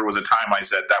wrong, because there was a time I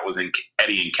said that was in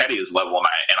Eddie Nketiah's level, and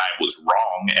I was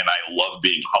wrong. And I love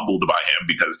being humbled by him,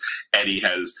 because Eddie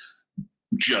has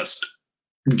just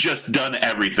done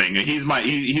everything. He's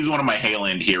one of my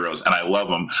Haaland heroes, and I love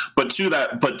him. But to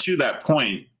that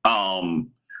point,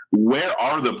 where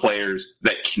are the players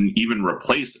that can even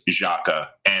replace Xhaka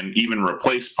and even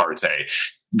replace Partey,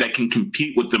 that can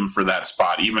compete with them for that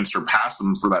spot, even surpass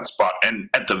them for that spot? And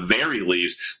at the very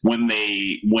least, when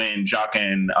Xhaka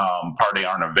and Partey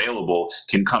aren't available,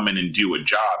 can come in and do a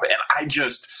job. And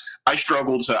I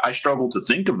struggle to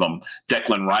think of them.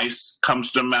 Declan Rice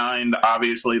comes to mind.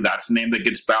 Obviously, that's a name that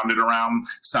gets bounded around.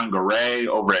 Sangaré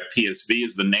over at PSV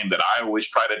is the name that I always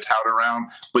try to tout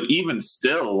around. But even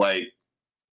still,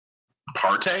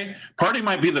 Partey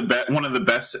might be one of the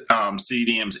best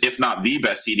CDMs, if not the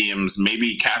best CDMs,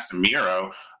 maybe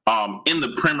Casemiro, in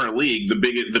the Premier League,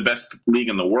 the best league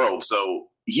in the world. So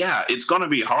yeah, it's going to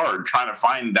be hard trying to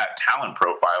find that talent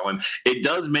profile, and it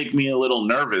does make me a little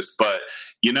nervous. But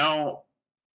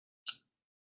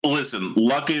listen,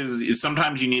 luck is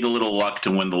sometimes you need a little luck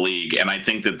to win the league, and I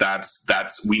think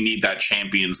that's we need that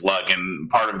champions luck, and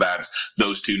part of that's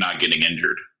those two not getting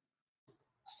injured.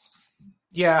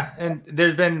 Yeah, and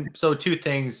there's been two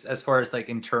things as far as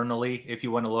internally, if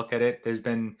you want to look at it. There's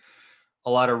been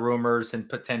a lot of rumors and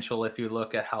potential, if you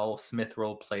look at how Smith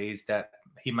Rowe plays, that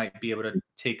he might be able to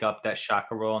take up that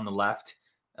Xhaka role on the left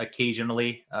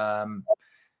occasionally.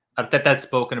 That's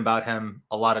spoken about him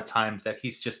a lot of times, that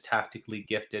he's just tactically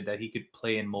gifted, that he could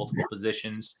play in multiple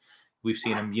positions. We've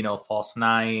seen him, false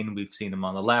nine. We've seen him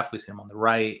on the left. We've seen him on the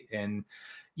right. And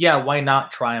yeah, why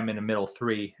not try him in a middle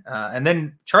three? And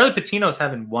then Charlie Patino's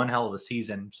having one hell of a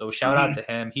season. So shout out to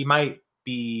him. He might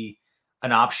be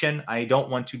an option. I don't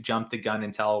want to jump the gun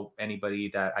and tell anybody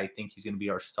that I think he's going to be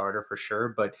our starter for sure,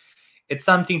 but it's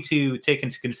something to take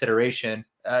into consideration.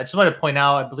 I just wanted to point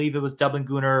out, I believe it was Dublin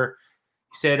Gooner.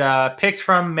 He said, pics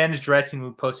from men's dressing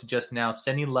room posted just now,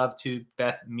 sending love to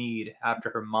Beth Mead after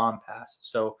her mom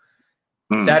passed. So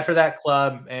sad for that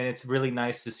club, and it's really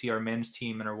nice to see our men's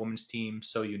team and our women's team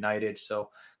so united. So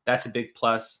that's a big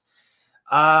plus.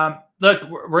 Look,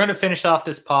 we're going to finish off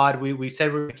this pod. We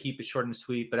said we're going to keep it short and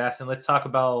sweet, but Aston, let's talk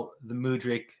about the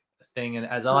Mudryk thing. And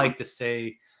as I like to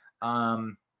say,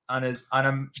 on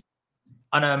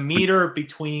a meter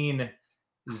between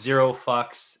 0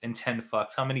 fucks and 10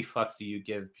 fucks, how many fucks do you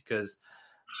give? Because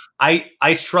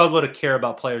I struggle to care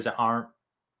about players that aren't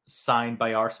signed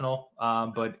by Arsenal,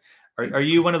 but are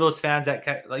you one of those fans that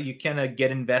you kind of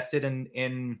get invested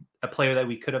in a player that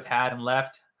we could have had and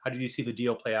left? How did you see the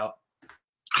deal play out?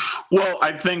 Well,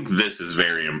 I think this is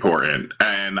very important.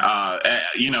 And,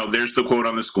 there's the quote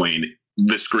on the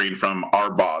screen from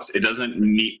our boss. It doesn't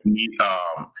need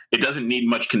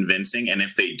much convincing, and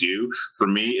if they do, for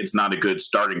me, it's not a good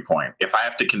starting point. If I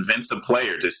have to convince a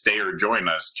player to stay or join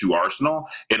us to Arsenal,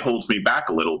 it holds me back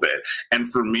a little bit. And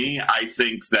for me, I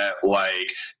think that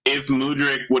if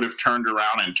Mudryk would have turned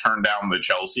around and turned down the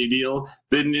Chelsea deal,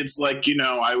 then it's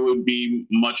I would be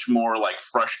much more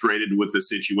frustrated with the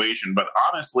situation. But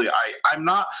honestly, I'm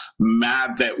not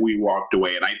mad that we walked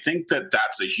away, and I think that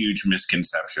that's a huge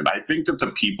misconception. I think that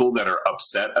the people that are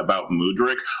upset about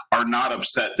Mudryk are not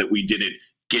upset that we didn't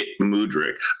get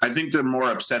Mudryk. I think they're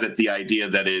more upset at the idea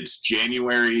that it's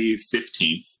January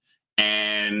 15th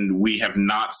and we have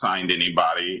not signed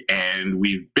anybody, and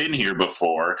we've been here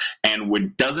before, and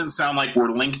it doesn't sound like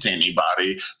we're linked to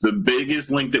anybody. The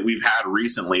biggest link that we've had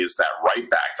recently is that right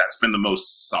back. That's been the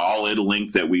most solid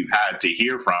link that we've had to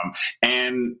hear from.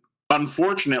 And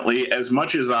unfortunately, as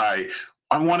much as I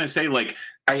want to say, like,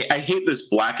 I hate this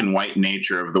black and white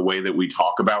nature of the way that we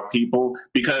talk about people,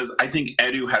 because I think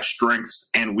Edu has strengths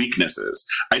and weaknesses.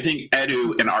 I think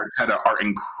Edu and Arteta are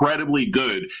incredibly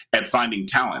good at finding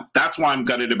talent. That's why I'm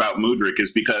gutted about Mudryk,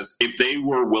 is because if they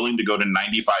were willing to go to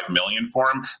 95 million for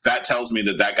him, that tells me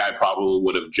that that guy probably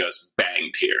would have just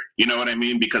banged here. You know what I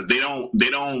mean? Because they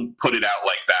don't put it out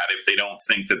like that if they don't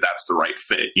think that that's the right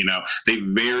fit. You know, they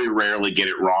very rarely get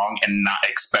it wrong, and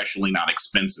especially not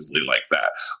expensively like that.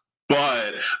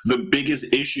 But the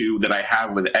biggest issue that I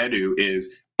have with Edu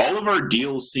is all of our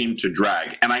deals seem to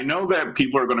drag. And I know that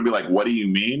people are going to be like, what do you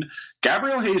mean?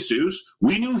 Gabriel Jesus,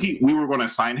 we knew we were going to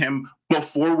sign him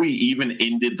before we even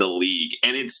ended the league.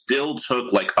 And it still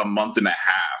took like a month and a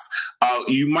half.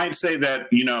 You might say that,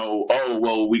 you know, oh,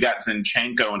 well, we got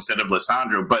Zinchenko instead of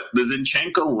Lissandro. But the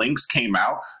Zinchenko links came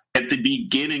out at the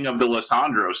beginning of the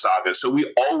Lissandro saga. So we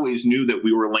always knew that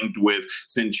we were linked with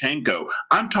Zinchenko.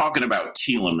 I'm talking about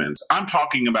Tielemans. I'm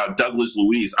talking about Douglas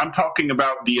Luiz. I'm talking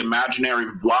about the imaginary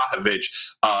Vlahovic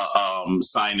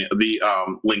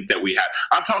link that we had.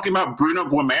 I'm talking about Bruno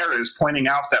Guimaraes pointing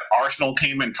out that Arsenal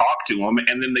came and talked to him,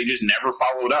 and then they just never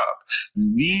followed up.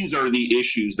 These are the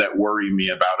issues that worry me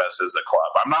about us as a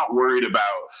club. I'm not worried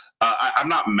about, I'm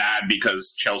not mad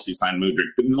because Chelsea signed Mudryk.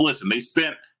 But listen, they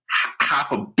spent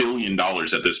 $500 million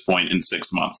at this point in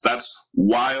 6 months. That's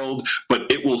wild, but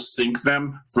it will sink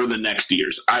them for the next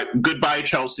years. Goodbye,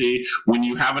 Chelsea.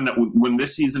 When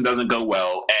this season doesn't go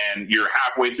well and you're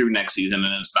halfway through next season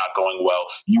and it's not going well,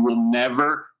 you will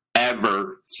never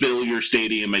ever fill your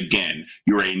stadium again.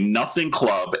 You're a nothing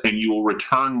club, and you will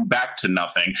return back to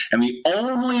nothing. And the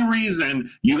only reason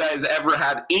you guys ever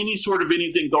had any sort of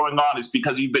anything going on is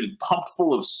because you've been pumped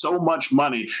full of so much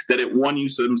money that it won you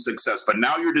some success. But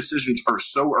now your decisions are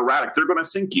so erratic, they're going to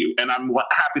sink you. And I'm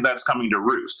happy that's coming to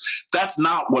roost. That's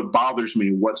not what bothers me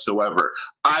whatsoever.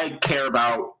 I care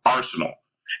about Arsenal.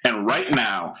 And right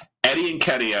now, Eddie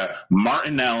Nketiah,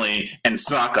 Martinelli, and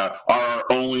Saka are our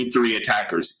only three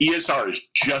attackers. ESR is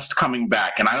just coming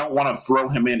back, and I don't want to throw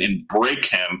him in and break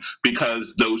him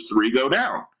because those three go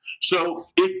down. So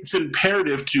it's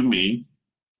imperative to me,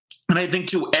 and I think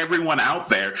to everyone out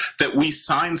there, that we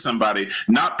sign somebody,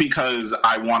 not because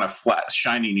I want a flat,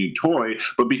 shiny new toy,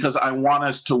 but because I want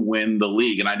us to win the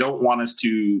league. And I don't want us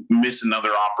to miss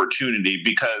another opportunity,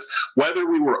 because whether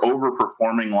we were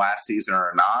overperforming last season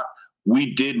or not,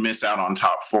 we did miss out on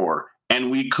top four.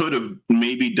 And we could have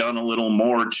maybe done a little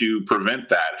more to prevent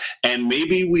that. And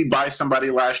maybe we buy somebody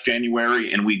last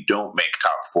January and we don't make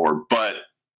top four. But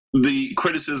the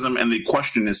criticism and the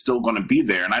question is still going to be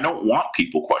there. And I don't want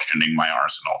people questioning my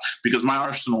Arsenal, because my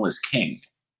Arsenal is king.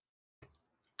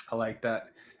 I like that.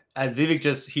 As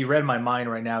Vivek he read my mind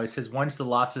right now. He says, once the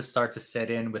losses start to set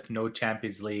in with no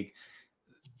Champions League,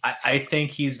 I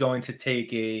think he's going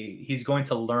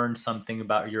to learn something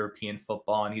about European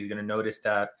football, and he's going to notice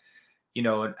that, you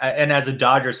know, and as a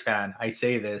Dodgers fan, I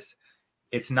say this,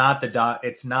 it's not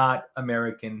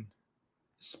American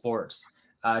sports.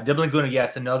 Dylan Guna,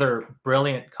 yes, another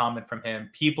brilliant comment from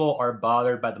him. People are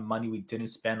bothered by the money we didn't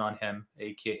spend on him,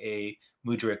 aka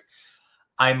Mudryk.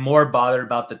 I'm more bothered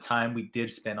about the time we did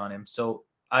spend on him. So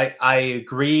I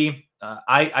agree.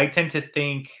 I tend to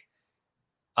think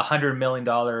 $100 million,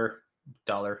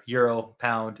 euro,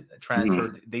 pound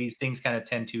transfer. These things kind of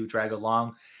tend to drag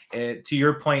along. To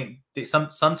your point,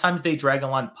 sometimes they drag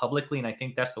along publicly, and I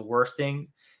think that's the worst thing.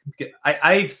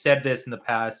 I've said this in the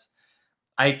past.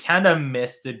 I kind of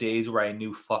miss the days where I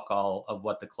knew fuck all of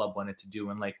what the club wanted to do.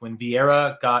 And like when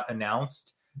Vieira got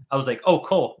announced, I was like, oh,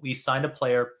 cool. We signed a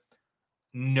player.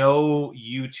 No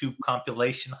YouTube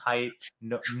compilation hype,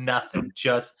 no nothing.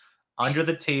 Just under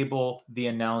the table, the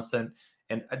announcement.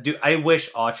 And I wish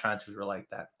all transfers were like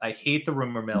that. I hate the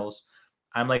rumor mills.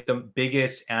 I'm like the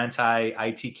biggest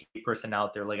anti-ITK person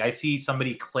out there. Like I see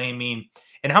somebody claiming,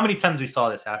 and how many times we saw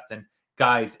this, Aston?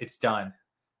 Guys, it's done.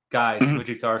 Guys,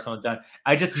 Mudryk to Arsenal is done.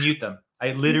 I just mute them.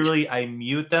 I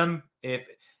mute them.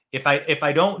 If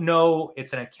I don't know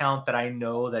it's an account that I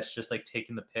know that's just like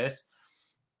taking the piss,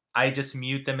 I just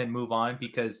mute them and move on,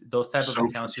 because those type of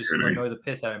accounts just annoy the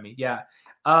piss out of me. Yeah.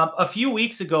 A few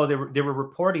weeks ago, they were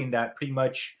reporting that pretty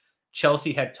much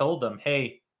Chelsea had told them,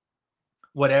 hey,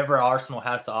 whatever Arsenal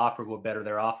has to offer will better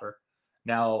their offer.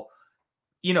 Now,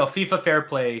 you know, FIFA fair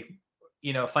play,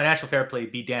 you know, financial fair play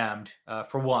be damned.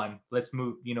 For one, let's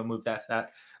move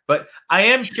that. But I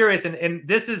am curious, and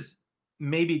this is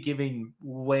maybe giving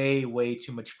way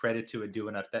too much credit to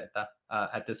Edu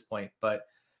at this point. But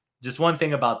just one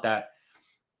thing about that,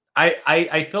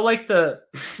 I feel like the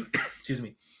excuse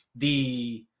me,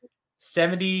 the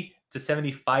 70 to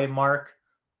 75 mark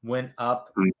went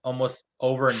up almost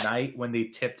overnight when they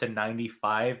tipped to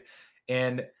 95.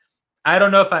 And I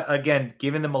don't know if again,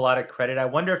 giving them a lot of credit, I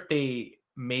wonder if they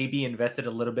maybe invested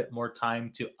a little bit more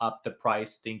time to up the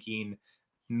price, thinking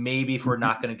maybe if we're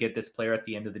not going to get this player at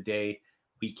the end of the day,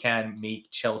 we can make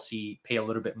Chelsea pay a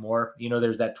little bit more.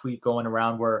 There's that tweet going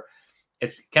around where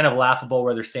it's kind of laughable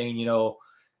where they're saying,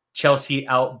 Chelsea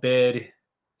outbid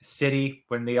City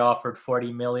when they offered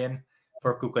 40 million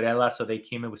for Cucurella, so they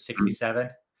came in with 67.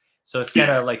 So it's kind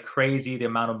of like crazy the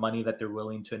amount of money that they're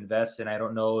willing to invest. And I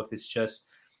don't know if it's just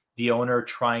the owner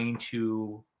trying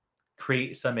to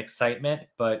create some excitement,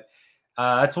 but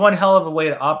it's one hell of a way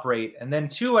to operate. And then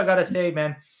two, I got to say,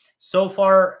 man, so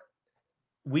far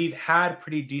we've had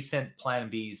pretty decent plan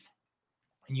Bs.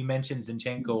 And you mentioned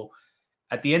Zinchenko.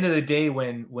 At the end of the day,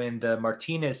 when the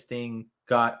Martinez thing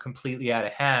got completely out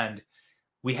of hand,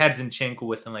 we had Zinchenko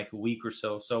within like a week or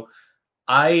so. So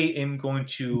I am going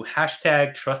to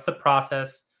hashtag trust the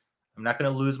process. I'm not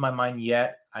going to lose my mind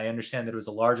yet. I understand that it was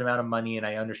a large amount of money, and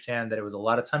I understand that it was a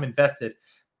lot of time invested,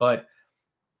 but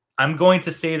I'm going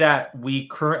to say that we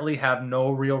currently have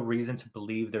no real reason to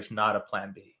believe there's not a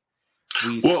plan B.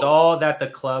 We saw that the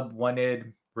club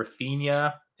wanted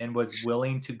Rafinha and was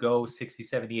willing to go 60,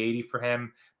 70, 80 for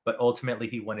him, but ultimately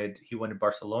he wanted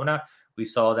Barcelona. We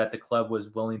saw that the club was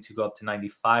willing to go up to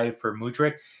 95 for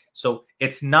Mudryk. So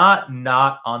it's not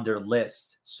on their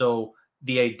list. So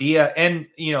the idea, and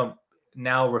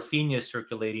now Rafinha is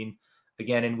circulating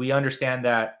again, and we understand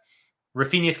that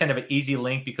Rafinha is kind of an easy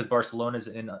link because Barcelona is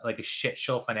in like a shit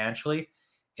show financially.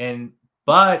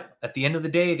 But at the end of the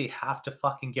day, they have to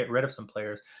fucking get rid of some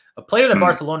players. A player that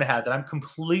Barcelona has, and I'm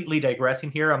completely digressing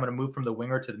here. I'm going to move from the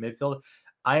winger to the midfield.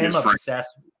 I am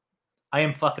obsessed. I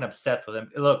am fucking obsessed with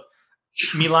him. Look,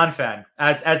 Milan fan,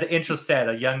 as the intro said,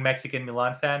 a young Mexican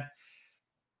Milan fan.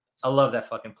 I love that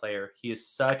fucking player. He is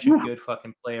such a good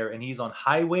fucking player, and he's on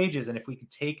high wages. And if we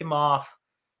could take him off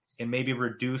and maybe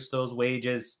reduce those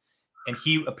wages, and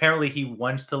he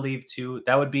wants to leave too,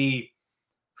 that would be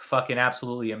fucking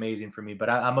absolutely amazing for me. But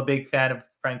I'm a big fan of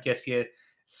Frank Kessie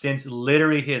since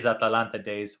literally his Atalanta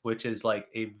days, which is like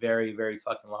a very, very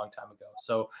fucking long time ago.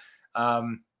 So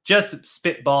just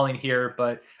spitballing here,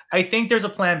 but I think there's a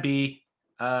plan B.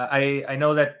 I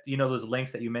know that, those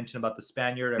links that you mentioned about the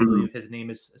Spaniard, I believe his name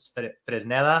is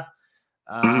Fresneda.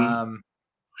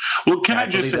 Well, can I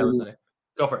just say,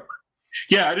 go for it.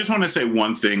 Yeah, I just want to say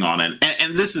one thing on it.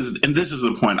 And this is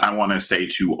the point I want to say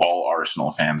to all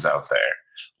Arsenal fans out there.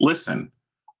 Listen,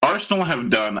 Arsenal have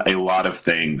done a lot of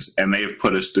things, and they've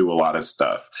put us through a lot of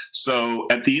stuff. So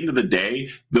at the end of the day,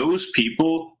 those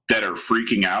people that are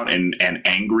freaking out and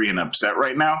angry and upset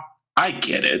right now, I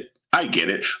get it.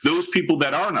 Those people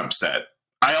that aren't upset,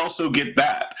 I also get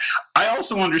that. I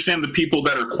also understand the people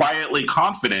that are quietly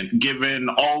confident given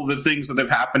all the things that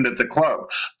have happened at the club.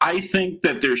 I think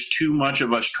that there's too much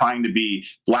of us trying to be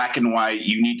black and white.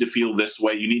 You need to feel this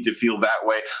way. You need to feel that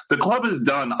way. The club has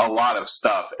done a lot of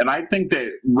stuff. And I think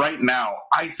that right now,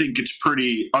 I think it's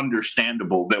pretty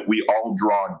understandable that we all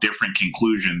draw different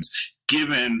conclusions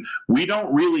given we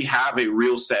don't really have a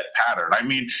real set pattern. I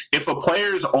mean, if a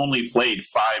player's only played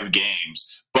 5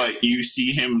 games, but you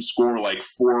see him score like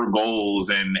 4 goals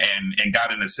and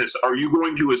got an assist, are you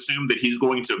going to assume that he's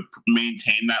going to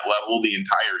maintain that level the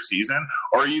entire season?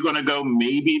 Or are you going to go,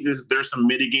 maybe there's some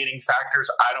mitigating factors?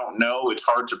 I don't know. It's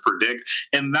hard to predict.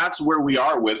 And that's where we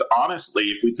are with, honestly,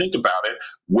 if we think about it,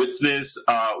 with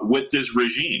this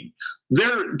regime.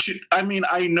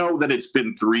 I know that it's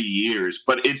been 3 years,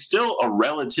 but it's still a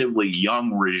relatively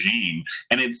young regime,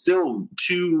 and it's still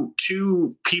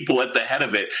two people at the head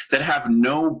of it that have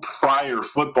no prior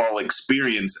football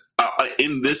experience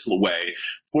in this way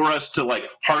for us to like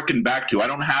harken back to. I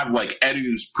don't have like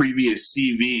Edu's previous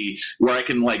CV where I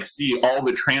can like see all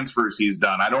the transfers he's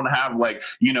done. I don't have like,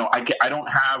 I don't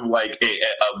have like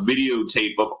a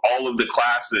videotape of all of the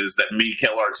classes that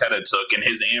Mikel Arteta took and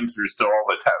his answers to all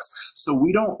the tests. So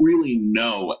we don't really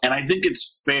know. And I think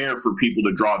it's fair for people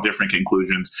to draw different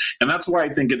conclusions. And that's why I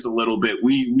think it's a little bit,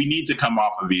 we need to come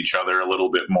off of each other a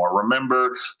little bit more.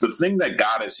 Remember, the thing that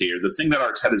got us here, the thing that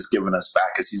Arteta's given us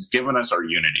back is he's given us our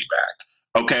unity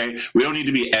back. Okay? We don't need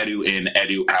to be Edu in,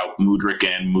 Edu out, Mudryk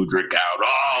in, Mudryk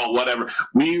out, whatever.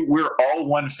 We're all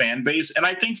one fan base, and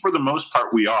I think for the most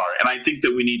part we are. And I think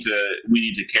that we need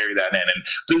to carry that in. And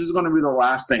this is going to be the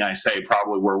last thing I say,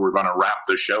 probably where we're going to wrap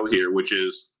the show here, which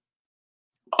is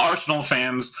Arsenal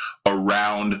fans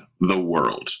around the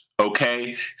world,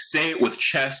 okay? Say it with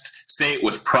chest, say it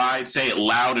with pride, say it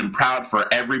loud and proud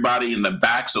for everybody in the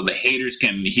back so the haters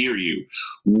can hear you.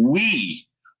 We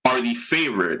are the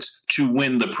favorites to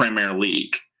win the Premier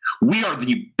League. We are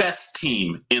the best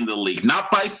team in the league,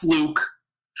 not by fluke,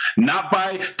 not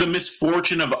by the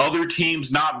misfortune of other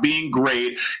teams not being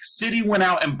great. City went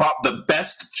out and bought the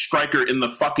best striker in the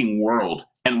fucking world,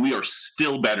 and we are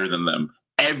still better than them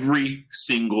every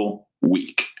single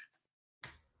week.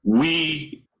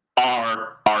 We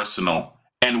are Arsenal,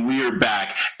 and we are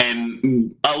back.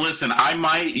 And listen,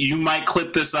 you might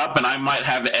clip this up, and I might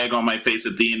have egg on my face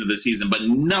at the end of the season, but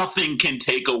nothing can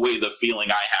take away the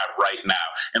feeling I have right now,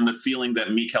 and the feeling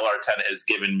that Mikel Arteta has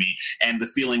given me, and the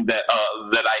feeling that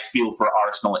I feel for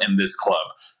Arsenal in this club.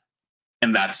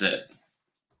 And that's it.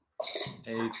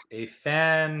 A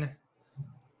fan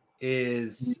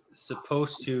is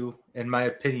supposed to, in my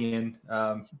opinion,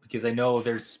 because I know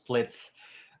there's splits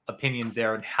opinions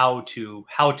there on how to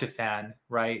fan,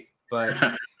 right? But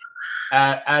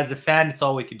as a fan, it's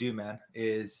all we can do, man,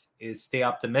 is stay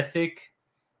optimistic,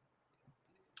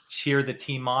 cheer the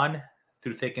team on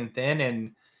through thick and thin.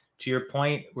 And to your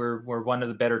point, we're one of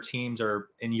the better teams, or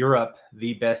in Europe,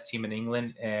 the best team in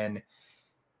England, and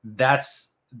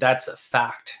that's a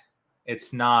fact.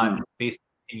 It's not based on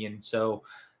opinion. So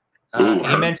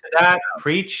amen to that.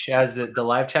 Preach, as the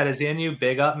live chat is in you.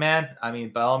 Big up, man. I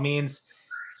mean, by all means,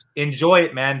 enjoy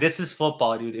it, man. This is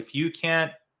football, dude. If you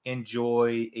can't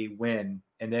enjoy a win,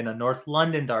 and then a North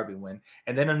London derby win,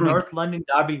 and then a North London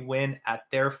derby win at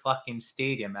their fucking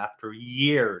stadium after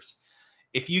years,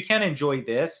 if you can't enjoy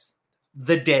this,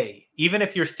 the day, even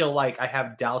if you're still like, I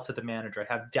have doubts of the manager, I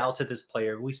have doubts of this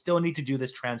player, we still need to do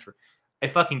this transfer. I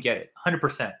fucking get it,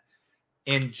 100%.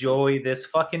 Enjoy this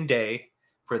fucking day.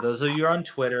 For those of you who are on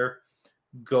Twitter,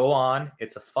 go on.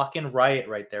 It's a fucking riot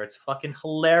right there. It's fucking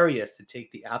hilarious to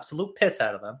take the absolute piss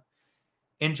out of them.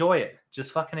 Enjoy it.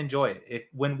 Just fucking enjoy it.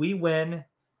 When we win,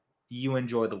 you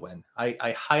enjoy the win.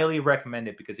 I highly recommend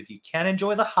it, because if you can't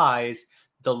enjoy the highs,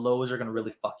 the lows are going to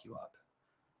really fuck you up.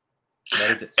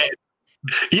 That is it.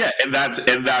 Yeah, and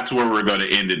that's where we're going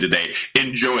to end it today.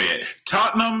 Enjoy it.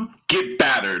 Tottenham get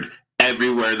battered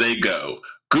everywhere they go.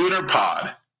 Gooner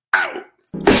Pod out.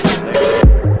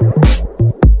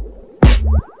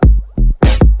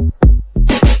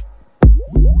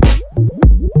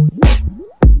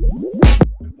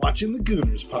 Watching the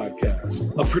Gooners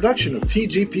podcast, a production of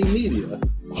TGP Media,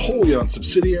 a wholly owned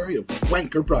subsidiary of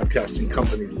Wanker Broadcasting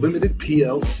Company Limited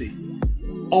PLC.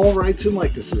 All rights and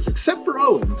likenesses, except for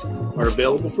Owen's, are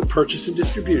available for purchase and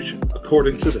distribution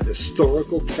according to the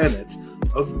historical tenets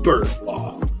of bird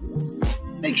law.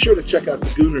 Make sure to check out the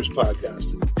Gooners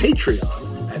podcast on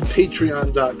Patreon at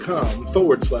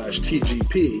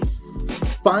patreon.com/TGP.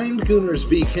 Find Gooners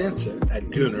v Cancer at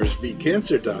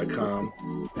goonersvcancer.com.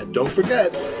 And don't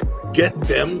forget, get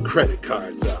them credit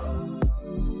cards out.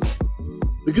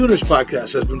 The Gooners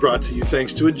podcast has been brought to you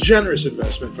thanks to a generous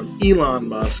investment from Elon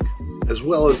Musk, as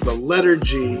well as the letter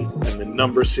G and the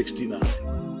number 69.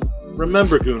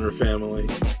 Remember, Gooner family,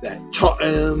 that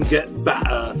Tottenham get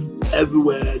better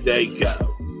everywhere they go.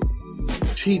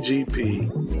 TGP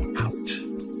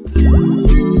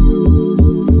out.